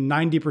working. And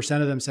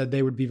 90% of them said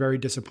they would be very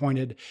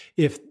disappointed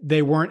if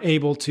they weren't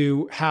able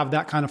to have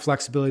that kind of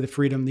flexibility, the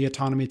freedom, the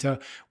autonomy to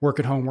work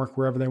at home, work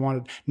wherever they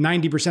wanted.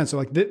 90%. So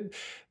like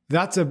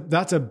that's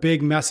a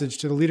big message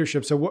to the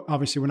leadership. So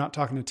obviously we're not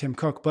talking to Tim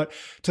Cook, but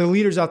to the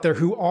leaders out there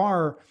who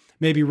are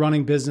maybe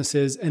running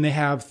businesses and they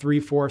have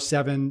 3, 4,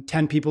 7,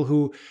 10 people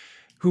who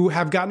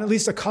have gotten at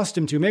least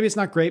accustomed to, maybe it's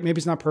not great, maybe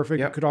it's not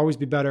perfect, It could always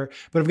be better,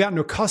 but have gotten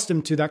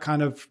accustomed to that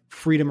kind of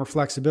freedom or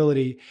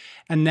flexibility.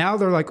 And now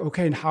they're like,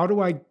 okay, and how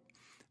do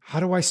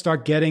I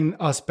start getting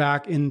us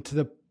back into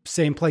the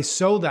same place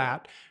so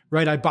that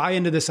right? I buy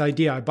into this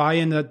idea. I buy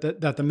in that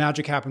the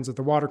magic happens at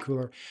the water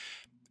cooler.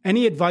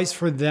 Any advice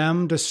for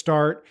them to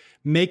start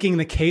making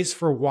the case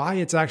for why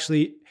it's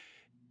actually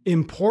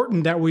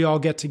important that we all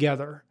get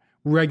together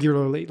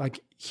regularly? Like,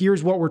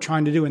 here's what we're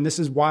trying to do, and this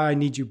is why I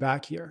need you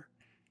back here.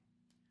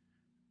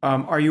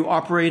 Are you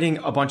operating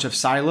a bunch of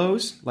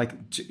silos,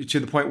 like to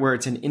the point where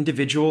it's an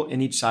individual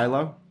in each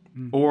silo?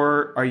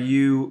 Or are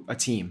you a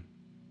team?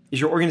 Is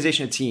your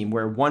organization a team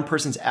where one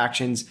person's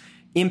actions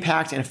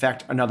impact and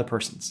affect another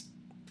person's?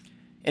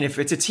 And if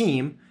it's a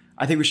team,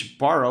 I think we should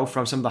borrow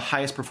from some of the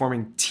highest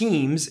performing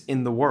teams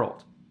in the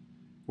world,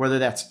 whether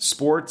that's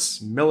sports,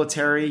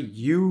 military,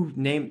 you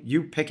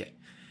pick it.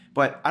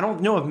 But I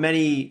don't know of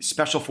many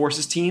special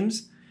forces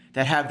teams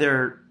that have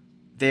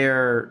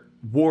their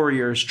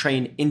warriors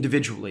train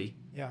individually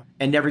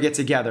and never get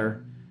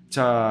together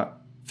to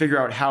figure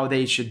out how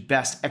they should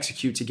best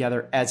execute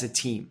together as a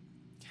team.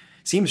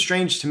 Seems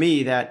strange to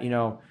me that,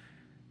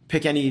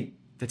 pick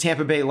the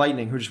Tampa Bay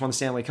Lightning, who just won the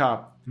Stanley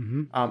Cup.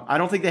 I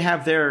don't think they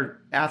have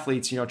their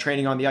athletes,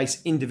 training on the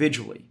ice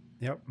individually.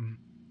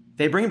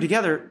 They bring them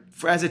together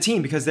as a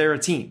team because they're a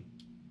team.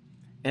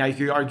 And I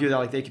could argue that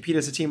like they compete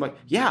as a team. Like,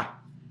 yeah,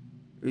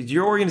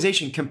 your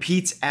organization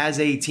competes as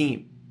a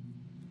team.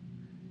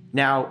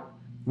 Now,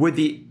 would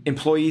the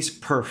employees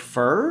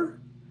prefer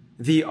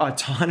the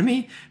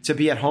autonomy to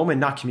be at home and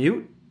not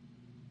commute?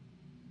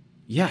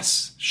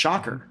 Yes.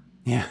 Shocker.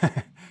 Yeah.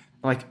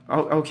 Like,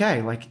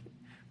 okay. Like,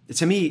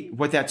 to me,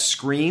 what that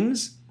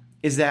screams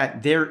is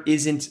that there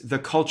isn't the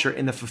culture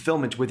and the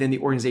fulfillment within the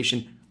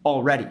organization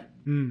already.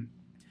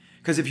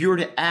 Because if you were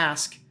to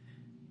ask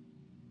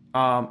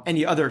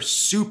any other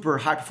super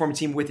high-performing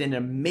team with an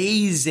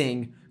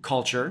amazing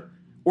culture,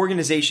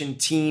 organization,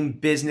 team,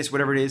 business,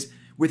 whatever it is,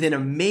 with an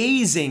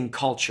amazing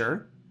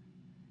culture,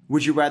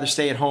 would you rather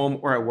stay at home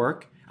or at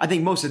work? I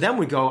think most of them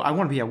would go, I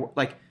want to be at work.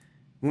 Like,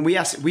 when we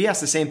ask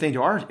the same thing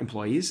to our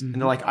employees, and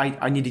they're like,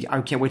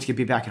 I can't wait to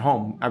be back at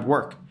home at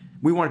work.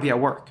 We want to be at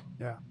work.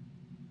 Yeah.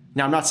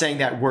 Now, I'm not saying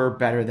that we're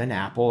better than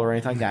Apple or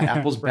anything like that.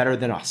 Apple's better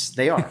than us.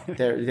 They are.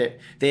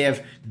 They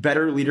have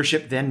better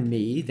leadership than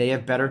me. They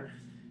have better,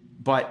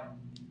 but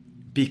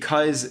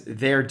because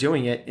they're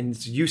doing it,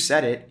 and you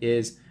said it,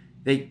 is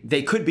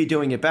they could be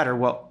doing it better.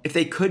 Well, if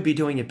they could be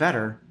doing it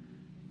better,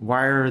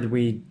 why are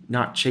we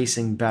not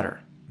chasing better?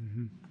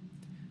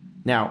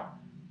 Now,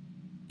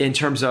 in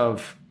terms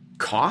of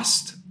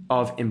cost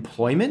of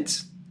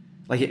employment,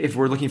 like if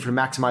we're looking for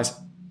maximize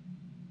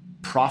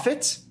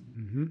profit,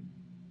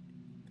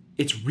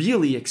 it's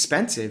really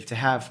expensive to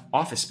have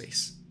office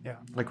space. Yeah.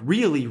 Like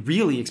really,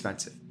 really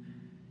expensive.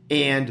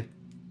 And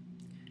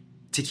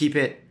to keep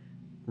it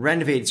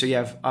renovated so you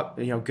have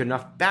good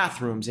enough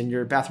bathrooms, and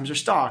your bathrooms are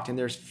stocked, and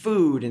there's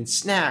food and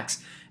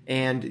snacks,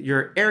 and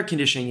you're air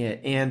conditioning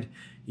it, and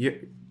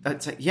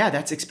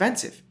that's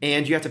expensive.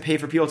 And you have to pay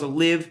for people to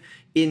live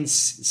you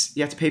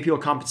have to pay people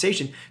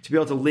compensation to be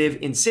able to live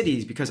in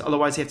cities, because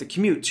otherwise they have to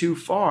commute too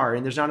far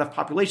and there's not enough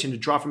population to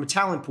draw from a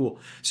talent pool.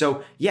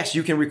 So yes,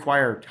 you can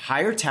require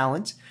higher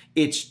talent.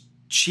 It's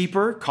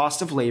cheaper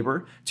cost of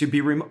labor to be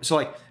remote. So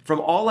like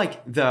from all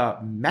like the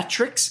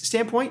metrics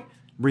standpoint,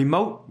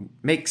 remote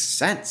makes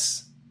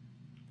sense.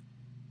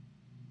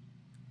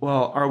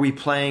 Well, are we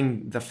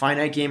playing the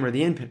finite game or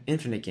the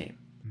infinite game?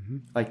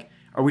 Like,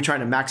 are we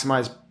trying to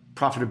maximize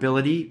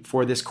profitability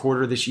for this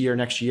quarter, this year,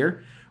 next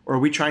year? Or are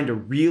we trying to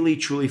really,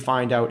 truly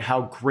find out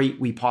how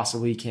great we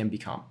possibly can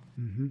become?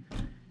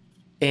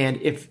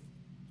 And if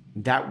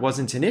that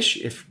wasn't an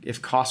issue,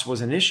 if cost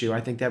was an issue,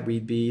 I think that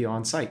we'd be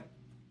on site.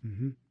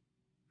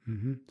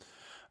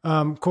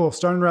 Cool.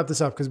 Starting to wrap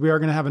this up, because we are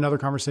going to have another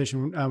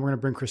conversation. We're going to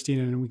bring Christine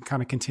in, and we can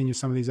kind of continue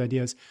some of these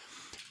ideas.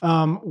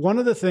 One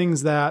of the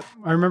things that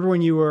I remember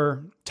when you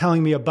were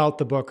telling me about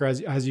the book, or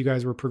as you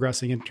guys were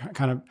progressing and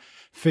kind of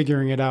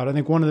figuring it out, I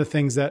think one of the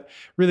things that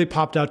really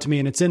popped out to me,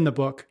 and it's in the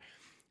book,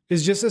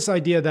 is just this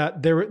idea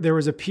that there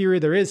was a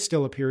period, there is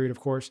still a period, of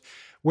course,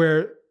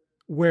 where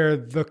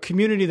the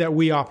community that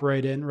we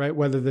operate in, right,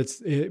 whether that's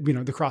the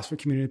CrossFit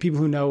community, people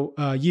who know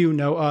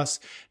know us,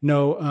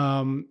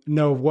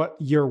 know what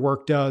your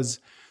work does.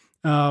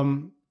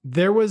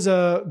 There was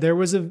a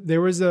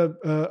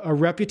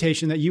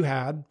reputation that you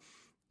had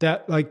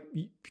that, like,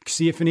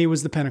 CFNE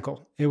was the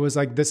pinnacle. It was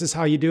like, this is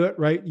how you do it,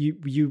 right?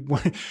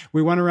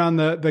 We went around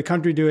the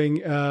country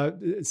doing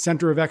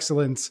Center of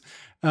Excellence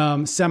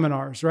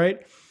seminars,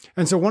 right?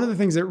 And so one of the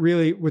things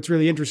what's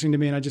really interesting to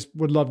me, and I just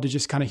would love to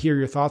just kind of hear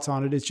your thoughts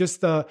on it, is just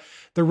the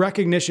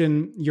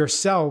recognition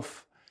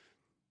yourself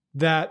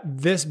that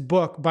this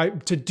book,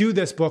 to do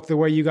this book the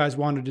way you guys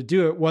wanted to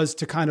do it, was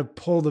to kind of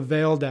pull the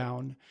veil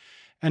down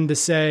and to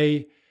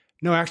say,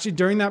 no, actually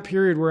during that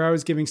period where I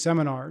was giving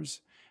seminars,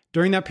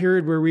 during that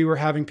period where we were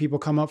having people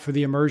come up for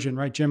the immersion,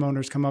 right? Gym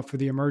owners come up for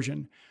the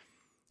immersion,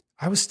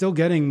 I was still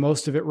getting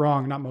most of it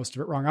wrong. Not most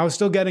of it wrong. I was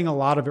still getting a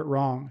lot of it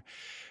wrong.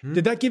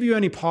 Did that give you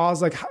any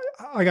pause? Like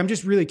I'm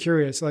just really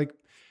curious. Like,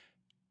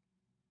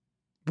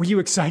 were you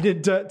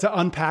excited to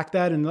unpack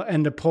that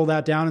and to pull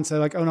that down and say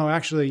like, oh no,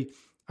 actually,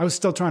 I was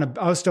still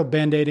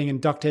Band-Aiding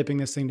and duct taping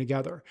this thing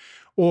together,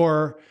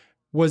 or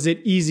was it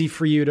easy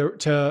for you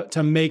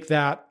to make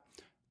that,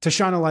 to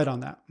shine a light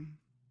on that?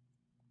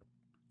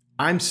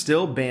 I'm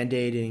still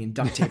band-aiding and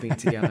duct taping it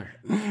together.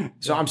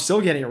 So I'm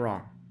still getting it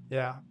wrong.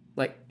 Yeah.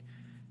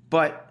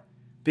 But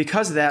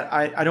because of that,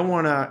 I don't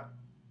want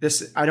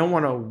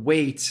to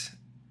wait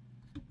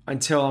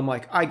until I'm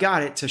like, I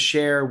got it, to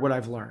share what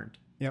I've learned.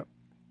 Yep.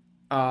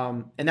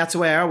 And that's the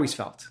way I always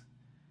felt,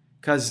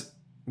 because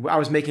I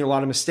was making a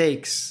lot of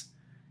mistakes,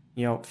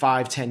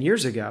 5-10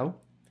 years ago,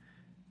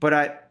 but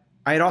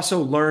I had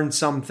also learned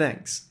some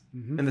things,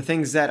 and the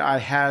things that I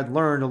had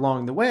learned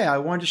along the way, I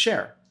wanted to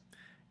share.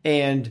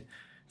 And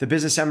the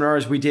business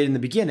seminars we did in the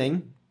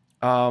beginning,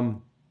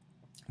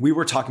 we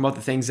were talking about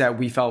the things that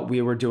we felt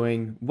we were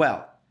doing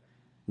well.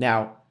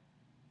 Now,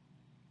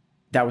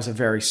 that was a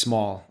very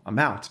small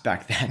amount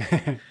back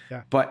then.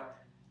 Yeah.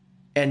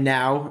 And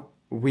now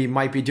we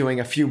might be doing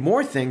a few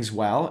more things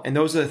well. And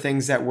those are the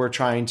things that we're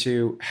trying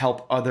to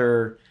help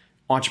other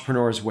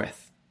entrepreneurs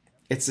with.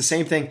 It's the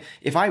same thing.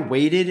 If I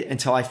waited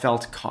until I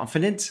felt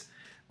confident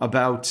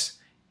about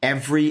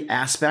every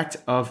aspect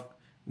of,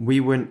 we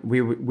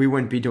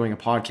wouldn't be doing a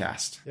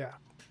podcast. Yeah.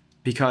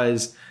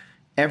 Because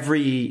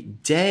every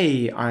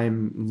day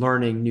I'm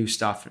learning new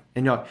stuff.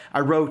 And I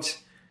wrote,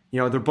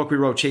 the book we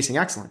wrote, Chasing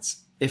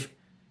Excellence.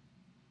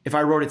 If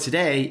I wrote it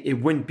today,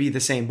 it wouldn't be the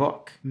same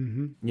book.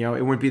 Mm-hmm.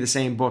 It wouldn't be the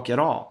same book at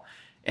all.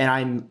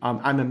 And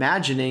I'm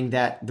imagining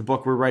that the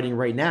book we're writing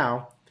right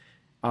now,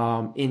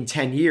 in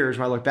 10 years,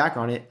 when I look back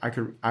on it,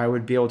 I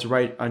would be able to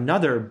write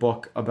another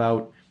book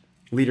about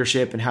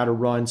leadership and how to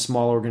run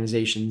small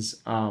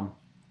organizations,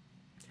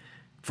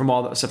 from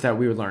all the stuff that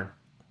we would learn.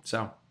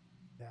 So,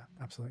 yeah,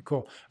 absolutely.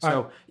 Cool.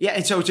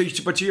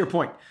 But to your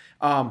point,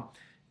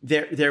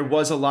 there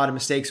was a lot of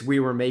mistakes we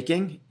were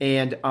making,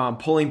 and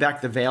pulling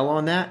back the veil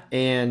on that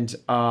and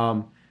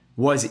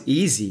was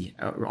easy,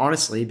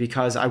 honestly,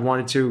 because I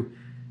wanted to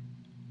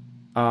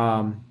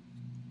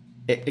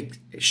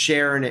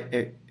share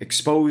and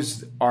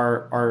expose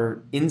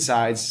our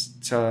insides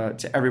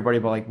to everybody.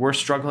 But we're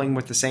struggling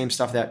with the same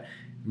stuff that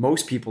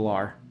most people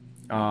are.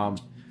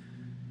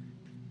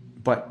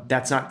 But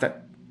that's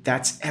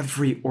that's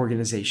every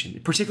organization,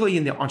 particularly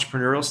in the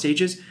entrepreneurial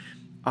stages.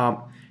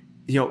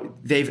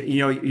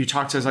 You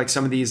talk to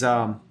some of these,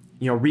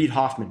 Reid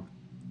Hoffman,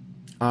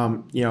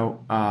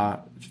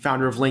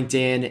 founder of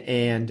LinkedIn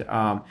and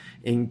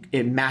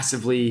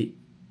massively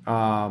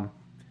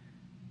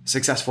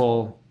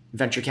successful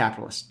venture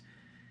capitalist.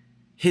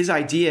 His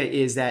idea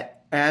is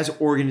that as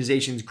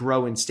organizations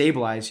grow and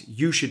stabilize,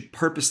 you should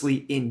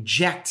purposely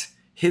inject,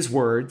 his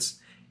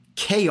words,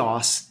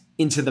 chaos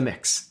into the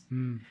mix.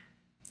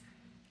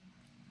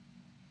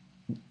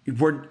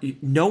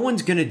 No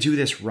one's going to do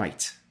this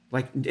right.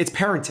 It's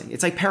parenting.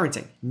 It's like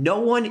parenting. No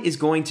one is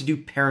going to do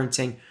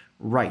parenting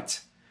right.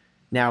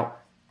 Now,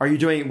 are you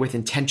doing it with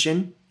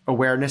intention,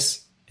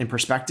 awareness, and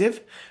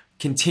perspective,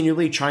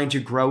 continually trying to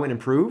grow and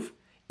improve?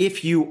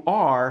 If you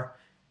are,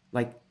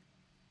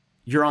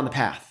 you're on the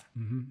path.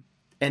 Mm-hmm.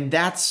 And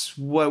that's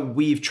what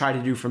we've tried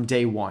to do from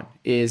day one,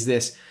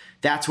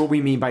 that's what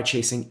we mean by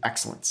chasing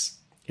excellence.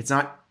 It's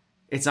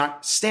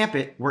not stamp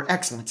it, we're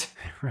excellent.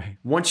 Right.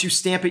 Once you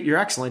stamp it, you're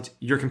excellent,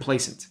 you're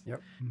complacent.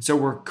 Yep. So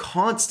we're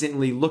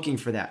constantly looking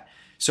for that.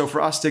 So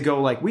for us to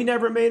go we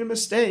never made a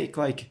mistake,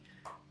 that's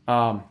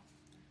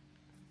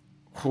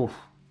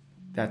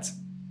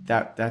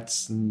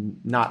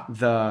not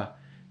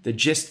the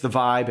gist, the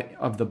vibe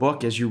of the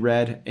book. As you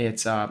read,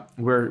 it's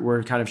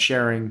we're kind of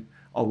sharing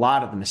a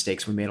lot of the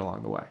mistakes we made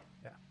along the way.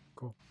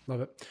 Love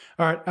it.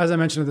 All right. As I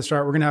mentioned at the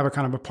start, we're going to have a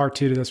kind of a part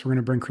 2 to this. We're going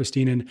to bring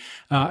Christine in,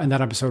 and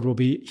that episode will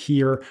be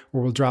here,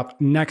 or will drop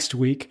next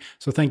week.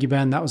 So thank you,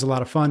 Ben. That was a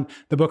lot of fun.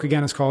 The book,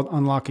 again, is called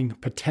Unlocking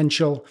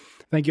Potential.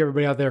 Thank you,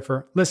 everybody out there,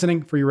 for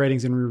listening, for your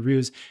ratings and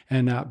reviews.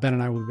 And Ben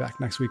and I will be back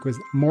next week with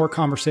more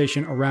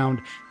conversation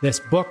around this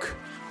book.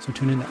 So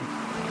tune in then.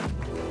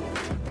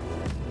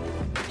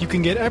 You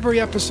can get every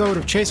episode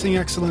of Chasing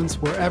Excellence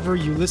wherever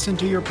you listen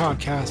to your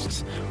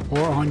podcasts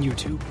or on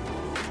YouTube.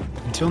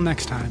 Until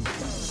next time,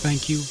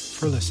 thank you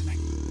for listening.